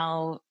is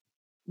now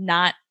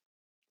not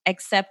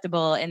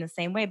acceptable in the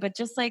same way. But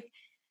just like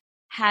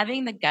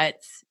having the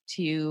guts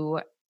to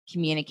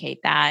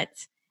communicate that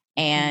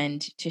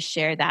and to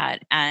share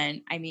that.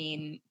 And I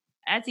mean,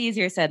 that's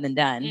easier said than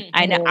done.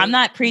 I know I'm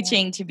not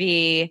preaching to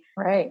be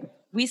right.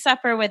 We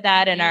suffer with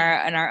that in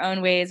our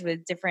own ways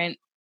with different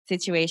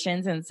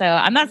situations. And so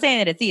I'm not saying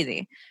that it's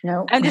easy.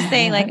 No, I'm just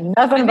saying, like,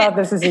 nothing about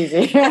this is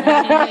easy.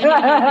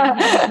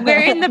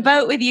 We're in the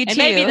boat with you too. It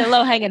may be the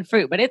low hanging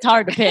fruit, but it's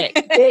hard to pick.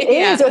 It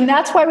is. And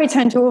that's why we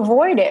tend to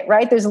avoid it,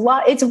 right?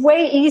 It's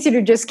way easier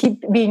to just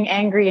keep being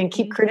angry and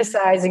keep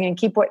criticizing and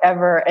keep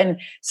whatever. And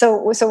so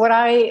what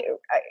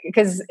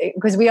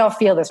because we all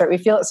feel this, right? We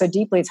feel it so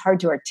deeply, it's hard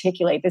to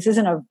articulate. It's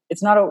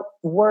not a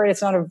word.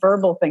 It's not a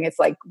verbal thing. It's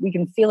like, we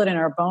can feel it in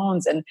our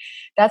bones. And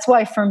that's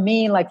why for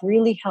me, like,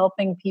 really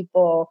helping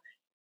people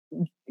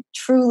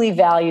truly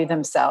value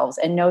themselves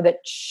and know that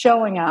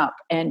showing up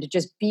and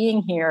just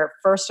being here,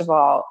 first of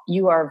all,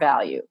 you are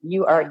value,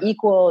 you are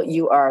equal,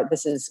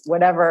 this is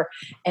whatever.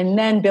 And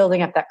then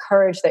building up that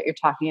courage that you're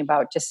talking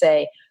about to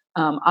say,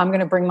 I'm going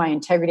to bring my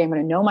integrity. I'm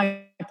going to know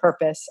my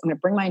purpose. I'm going to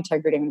bring my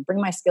integrity. I'm going to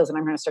bring my skills, and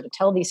I'm going to start to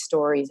tell these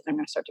stories. And I'm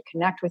going to start to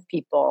connect with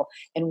people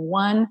in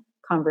one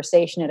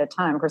conversation at a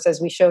time. Of course, as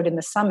we showed in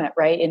the summit,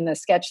 right, in the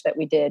sketch that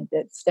we did,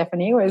 that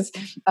Stephanie was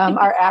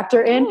our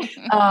actor in,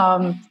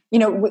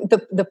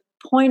 the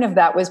point of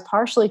that was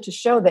partially to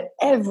show that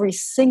every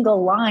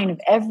single line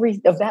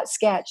of that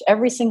sketch,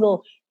 every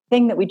single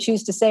thing that we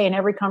choose to say in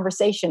every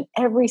conversation,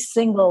 every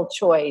single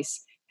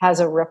choice has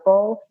a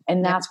ripple,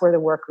 and that's where the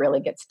work really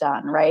gets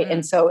done, right?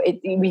 And so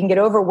we can get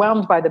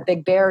overwhelmed by the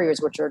big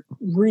barriers, which are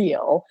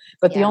real,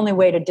 but the only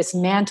way to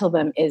dismantle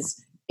them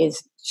is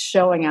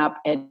showing up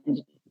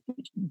and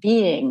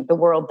being the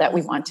world that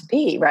we want to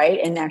be, right?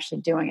 And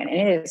actually doing it. And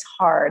it is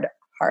hard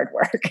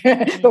work,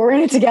 but we're in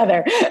it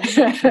together.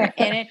 We're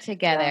in it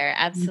together.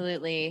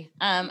 Absolutely.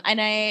 And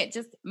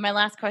my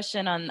last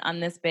question on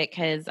this bit,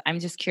 because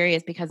I'm just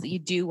curious, because you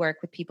do work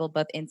with people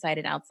both inside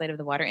and outside of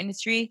the water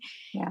industry.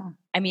 Yeah.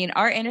 I mean,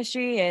 our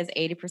industry is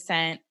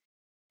 80%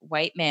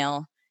 white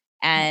male.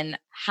 And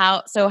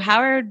how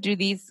do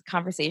these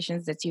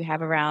conversations that you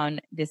have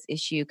around this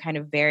issue kind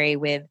of vary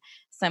with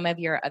some of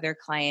your other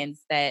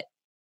clients? That,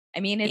 I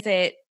mean,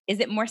 is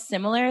it more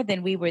similar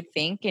than we would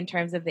think in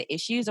terms of the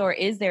issues, or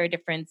is there a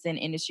difference in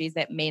industries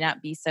that may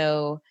not be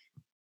so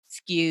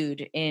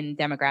skewed in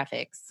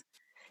demographics?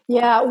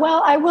 Yeah,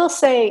 well, I will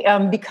say,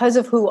 because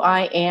of who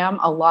I am,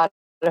 a lot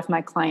of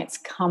my clients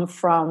come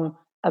from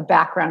a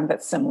background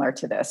that's similar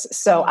to this.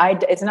 So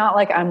it's not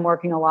like I'm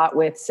working a lot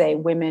with, say,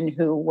 women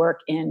who work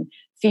in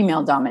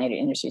female-dominated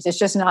industries. It's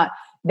just not.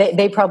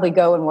 They probably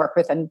go and work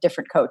with a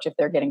different coach if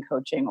they're getting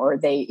coaching, or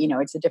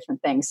it's a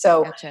different thing.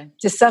 So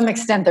to some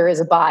extent, there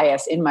is a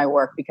bias in my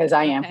work because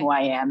I am who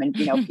I am, and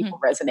people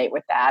resonate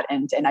with that,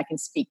 and I can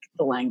speak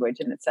the language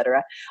and et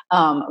cetera.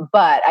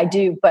 But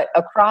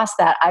across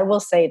that, I will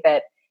say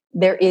that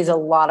there is a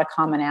lot of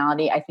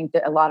commonality. I think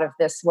that a lot of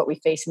this, what we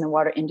face in the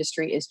water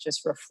industry, is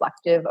just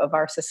reflective of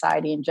our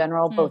society in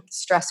general, both the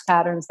stress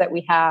patterns that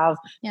we have,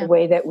 the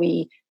way that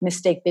we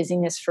mistake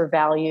busyness for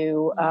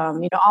value,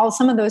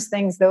 some of those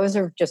things, those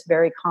are just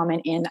very common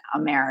in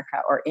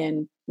America, or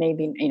in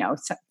maybe,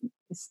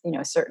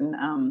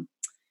 certain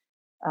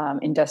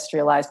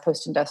industrialized,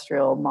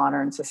 post-industrial,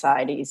 modern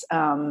societies.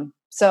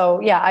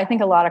 I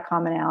think a lot of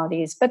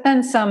commonalities, but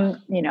then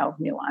some,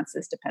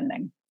 nuances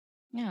depending.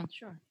 Yeah,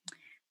 sure.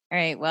 All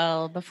right.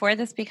 Well, before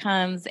this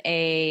becomes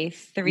a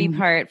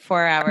 3-part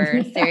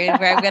 4-hour series,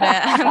 where I'm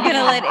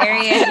gonna let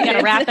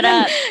Ariane wrap it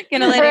up.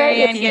 Gonna let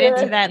Ariane get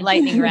into that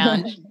lightning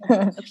round.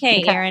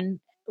 Okay,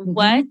 Erin,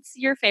 what's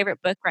your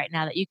favorite book right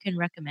now that you can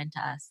recommend to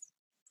us?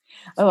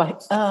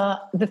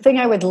 The thing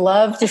I would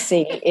love to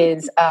see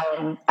is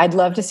I'd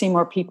love to see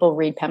more people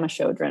read Pema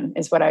Chodron.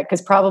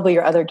 Because probably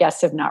your other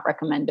guests have not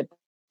recommended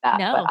that,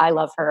 but I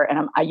love her,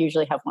 and I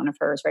usually have one of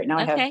hers right now.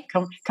 I have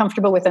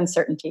Comfortable with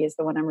Uncertainty is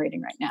the one I'm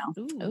reading right now.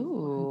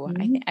 Ooh,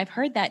 I've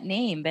heard that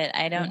name, but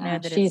I don't know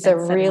that she's it's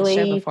been a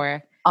really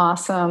before.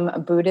 Awesome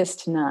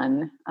Buddhist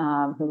nun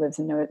who lives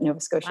in Nova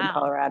Scotia, and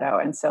Colorado,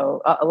 and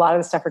so a lot of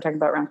the stuff we're talking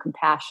about around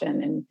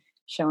compassion and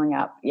showing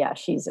up. Yeah,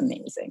 she's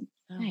amazing.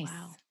 Oh, nice.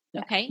 Wow.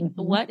 Okay,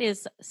 what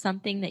is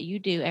something that you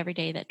do every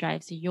day that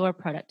drives your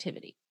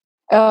productivity?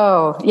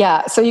 Oh,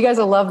 yeah. So you guys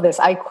will love this.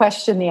 I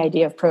question the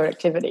idea of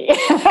productivity. Of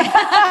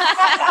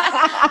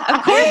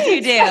course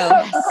you do.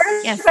 Of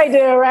course I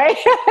do, right?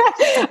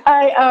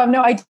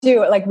 I do.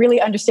 Like, really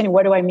understanding,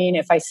 what do I mean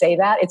if I say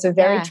that? It's a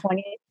very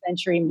 20th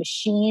century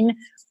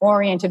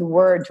machine-oriented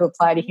word to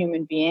apply to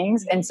human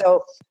beings. And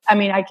so,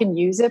 I can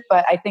use it,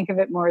 but I think of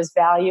it more as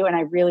value, and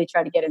I really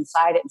try to get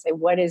inside it and say,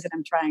 what is it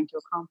I'm trying to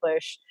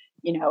accomplish?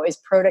 is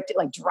productive.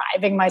 Like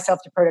driving myself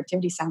to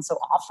productivity sounds so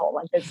awful.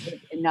 Like that's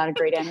not a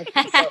great energy.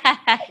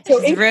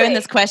 So Just ruin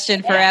this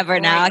question forever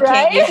now. Right?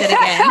 I can't use it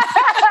again.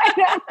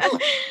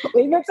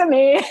 Leave it to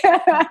me.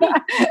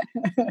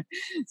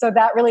 So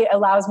that really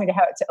allows me to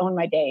own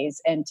my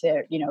days and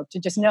to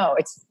just know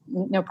it's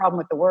no problem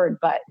with the word,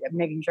 but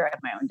making sure I have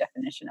my own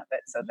definition of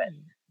it so that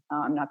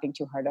I'm not being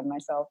too hard on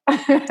myself.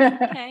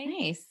 Okay.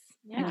 Nice.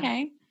 Yeah.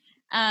 Okay.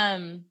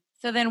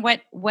 So then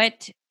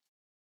what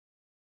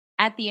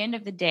at the end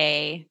of the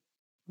day,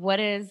 what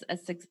does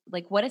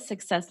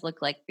success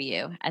look like for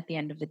you at the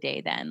end of the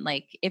day then?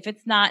 Like if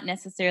it's not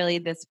necessarily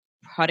this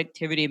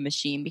productivity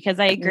machine, because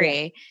I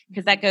agree,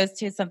 because that goes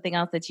to something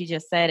else that you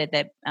just said,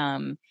 that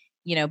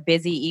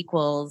busy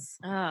equals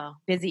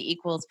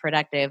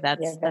productive.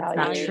 That's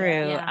not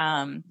true.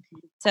 Yeah.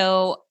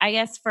 So I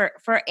guess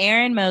for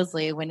Erin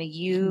Mosley, when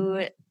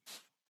you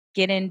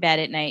get in bed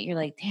at night, you're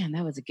like, damn,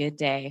 that was a good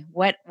day.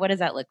 What does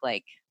that look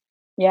like?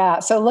 Yeah.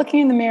 So looking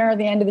in the mirror at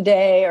the end of the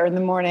day or in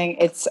the morning,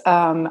 it's,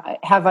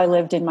 have I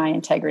lived in my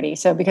integrity?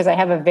 So because I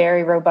have a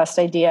very robust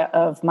idea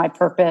of my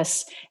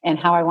purpose and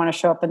how I want to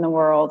show up in the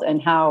world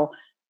and how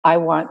I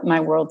want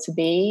my world to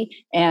be.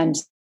 And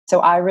so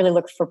I really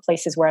look for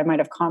places where I might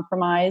have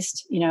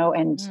compromised,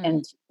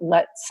 and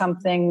let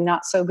something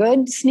not so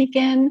good sneak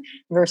in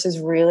versus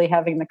really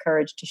having the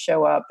courage to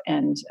show up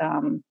and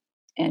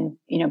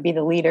be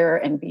the leader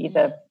and be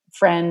the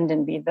friend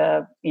and be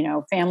the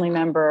family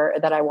member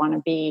that I want to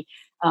be.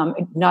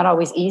 Not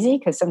always easy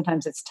because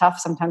sometimes it's tough.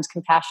 Sometimes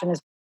compassion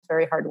is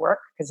very hard work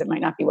because it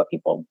might not be what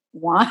people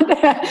want.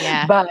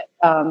 Yeah.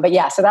 But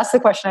yeah, so that's the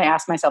question I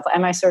ask myself.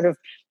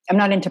 I'm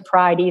not into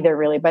pride either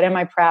really, but am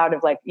I proud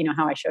of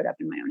how I showed up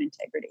in my own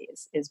integrity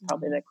is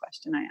probably the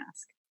question I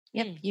ask.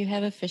 Yep, you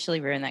have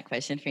officially ruined that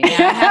question for me. Now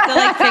I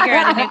have to figure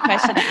out a new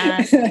question to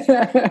ask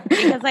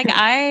because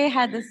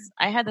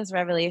I had this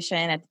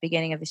revelation at the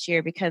beginning of this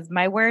year because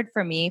my word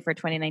for me for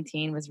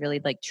 2019 was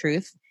really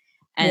truth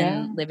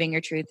and living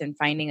your truth and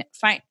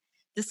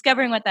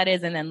discovering what that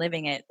is and then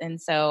living it. And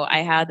so I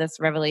had this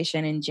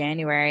revelation in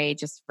January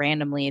just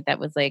randomly that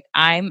was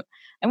I'm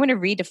going to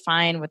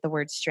redefine what the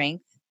word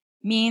strength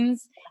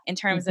means in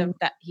terms of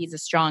that he's a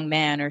strong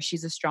man or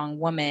she's a strong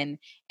woman.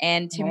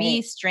 And to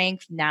me,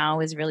 strength now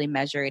is really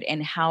measured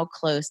in how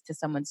close to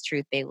someone's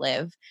truth they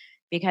live.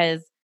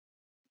 Because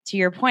to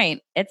your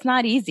point, it's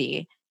not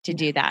easy to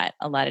do that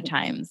a lot of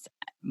times,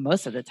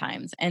 most of the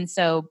times. And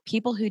so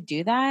people who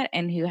do that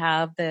and who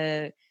have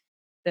the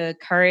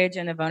courage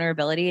and the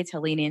vulnerability to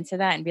lean into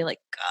that and be like,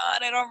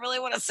 God, I don't really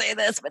want to say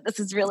this, but this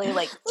is really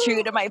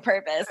true to my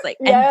purpose,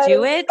 and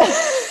do it.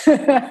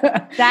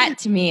 That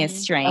to me is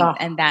strength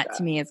and that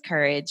to me is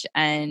courage.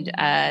 And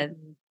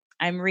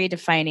I'm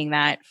redefining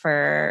that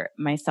for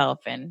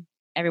myself and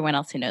everyone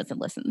else who knows and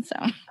listens. So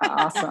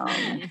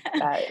awesome.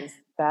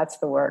 That's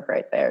the work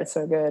right there. It's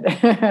so good.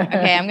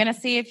 Okay, I'm gonna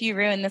see if you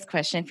ruin this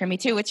question for me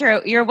too, which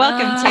you're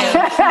welcome to.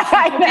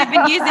 I've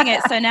been using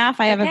it, so now if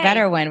I have a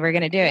better one, we're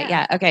gonna do it.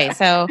 Yeah. Okay.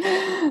 So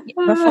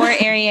before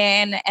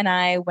Ariane and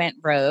I went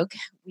rogue,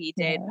 we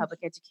did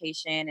public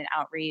education and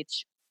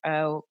outreach,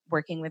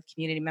 working with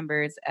community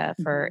members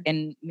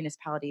in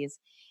municipalities,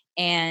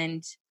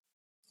 and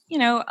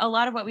a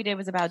lot of what we did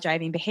was about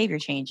driving behavior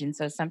change. And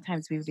so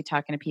sometimes we would be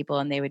talking to people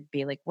and they would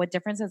be like, what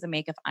difference does it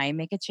make if I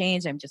make a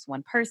change? I'm just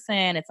one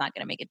person. It's not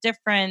going to make a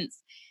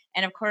difference.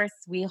 And of course,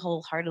 we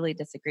wholeheartedly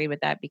disagreed with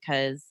that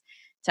because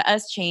to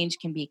us, change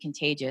can be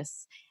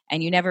contagious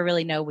and you never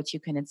really know what you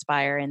can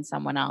inspire in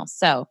someone else.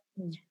 So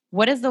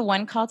what is the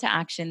one call to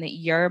action that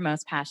you're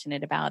most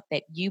passionate about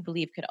that you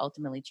believe could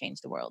ultimately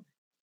change the world?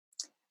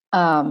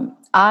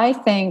 I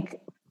think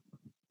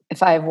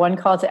if I have one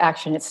call to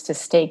action, it's to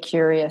stay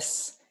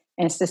curious.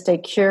 And it's to stay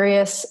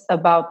curious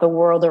about the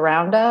world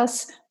around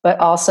us, but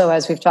also,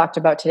 as we've talked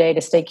about today,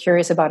 to stay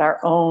curious about our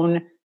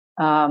own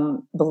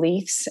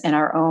beliefs and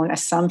our own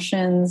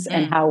assumptions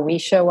and how we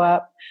show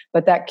up.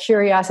 But that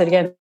curiosity,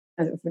 again,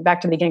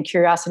 back to the beginning,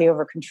 curiosity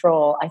over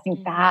control, I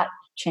think that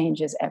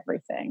changes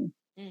everything.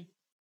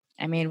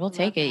 I mean, we'll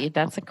take it.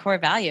 That's a core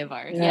value of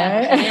ours.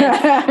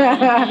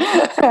 Yeah.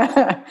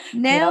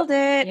 Nailed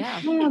it. Yeah.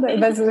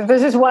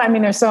 This is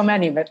one, there's so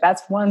many, but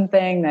that's one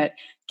thing that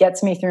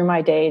gets me through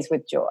my days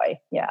with joy.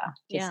 Yeah.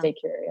 Just stay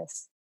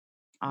curious.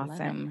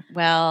 Awesome.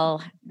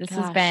 Well, this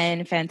has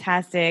been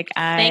fantastic.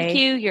 Thank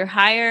you. You're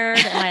hired.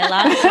 And I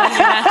love your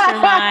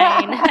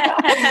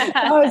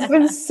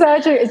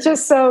mastermind. It's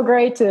just so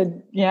great to,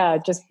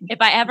 just. If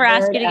I ever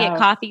ask you to get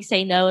coffee,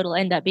 say no, it'll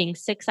end up being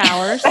 6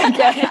 hours. This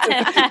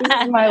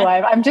is my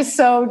life. I just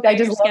love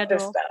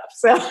this stuff.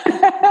 So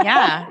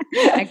yeah,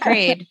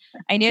 agreed.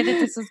 I knew that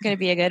this was going to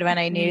be a good one.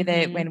 I knew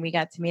that when we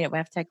got to meet at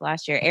WEFTech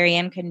last year,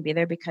 Ariane couldn't be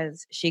there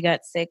because she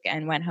got sick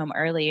and went home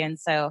early. And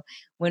so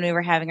when we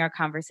were having our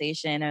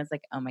conversation conversation. I was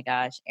like, oh my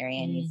gosh,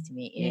 Ariane needs to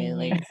meet you.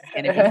 Like, this is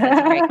going to be such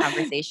a great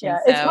conversation. Yeah,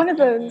 so. it's one of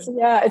those.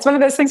 Yeah, it's one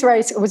of those things where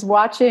I was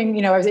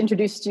watching. I was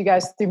introduced to you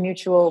guys through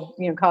mutual,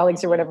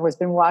 colleagues or whatever. Was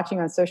been watching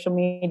on social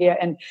media,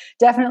 and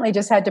definitely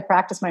just had to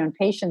practice my own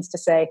patience to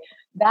say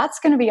that's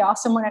going to be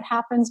awesome when it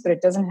happens, but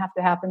it doesn't have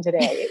to happen today.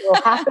 It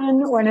will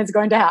happen when it's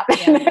going to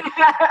happen.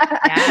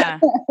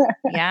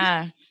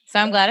 Yeah. So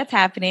I'm glad it's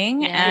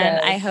happening, and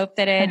I hope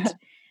that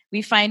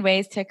we find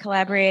ways to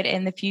collaborate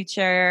in the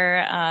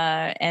future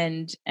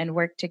and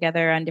work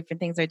together on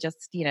different things, or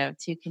just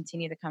to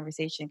continue the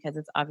conversation, because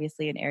it's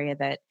obviously an area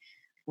that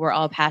we're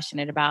all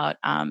passionate about.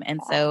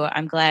 And so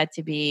I'm glad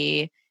to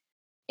be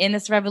in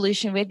this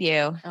revolution with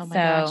you. Oh my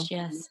gosh,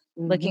 yes.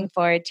 Looking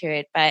forward to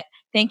it. But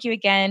thank you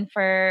again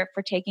for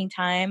taking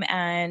time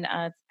and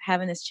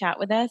having this chat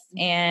with us.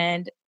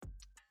 And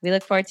we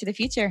look forward to the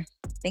future.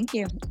 Thank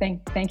you.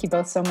 Thank you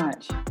both so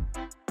much.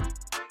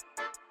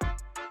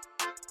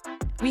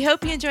 We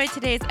hope you enjoyed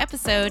today's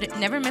episode.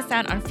 Never miss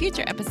out on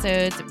future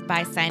episodes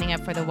by signing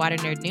up for the Water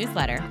Nerd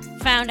newsletter.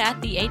 Found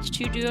at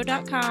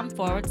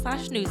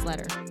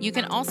theh2duo.com/newsletter. You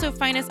can also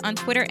find us on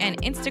Twitter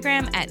and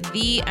Instagram at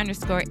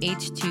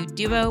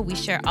 @the_H2duo. We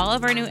share all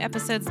of our new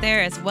episodes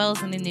there, as well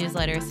as in the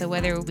newsletter. So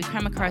whether we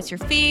come across your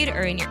feed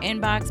or in your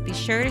inbox, be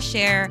sure to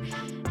share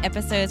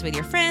episodes with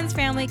your friends,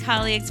 family,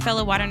 colleagues,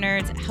 fellow water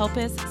nerds. Help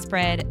us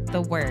spread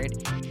the word.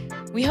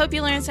 We hope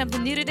you learned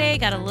something new today,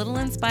 got a little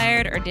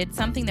inspired, or did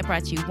something that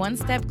brought you one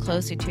step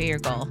closer to your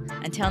goal.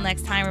 Until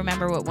next time,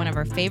 remember what one of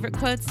our favorite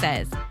quotes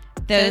says: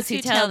 "Those who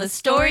tell the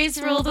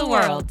stories rule the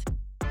world."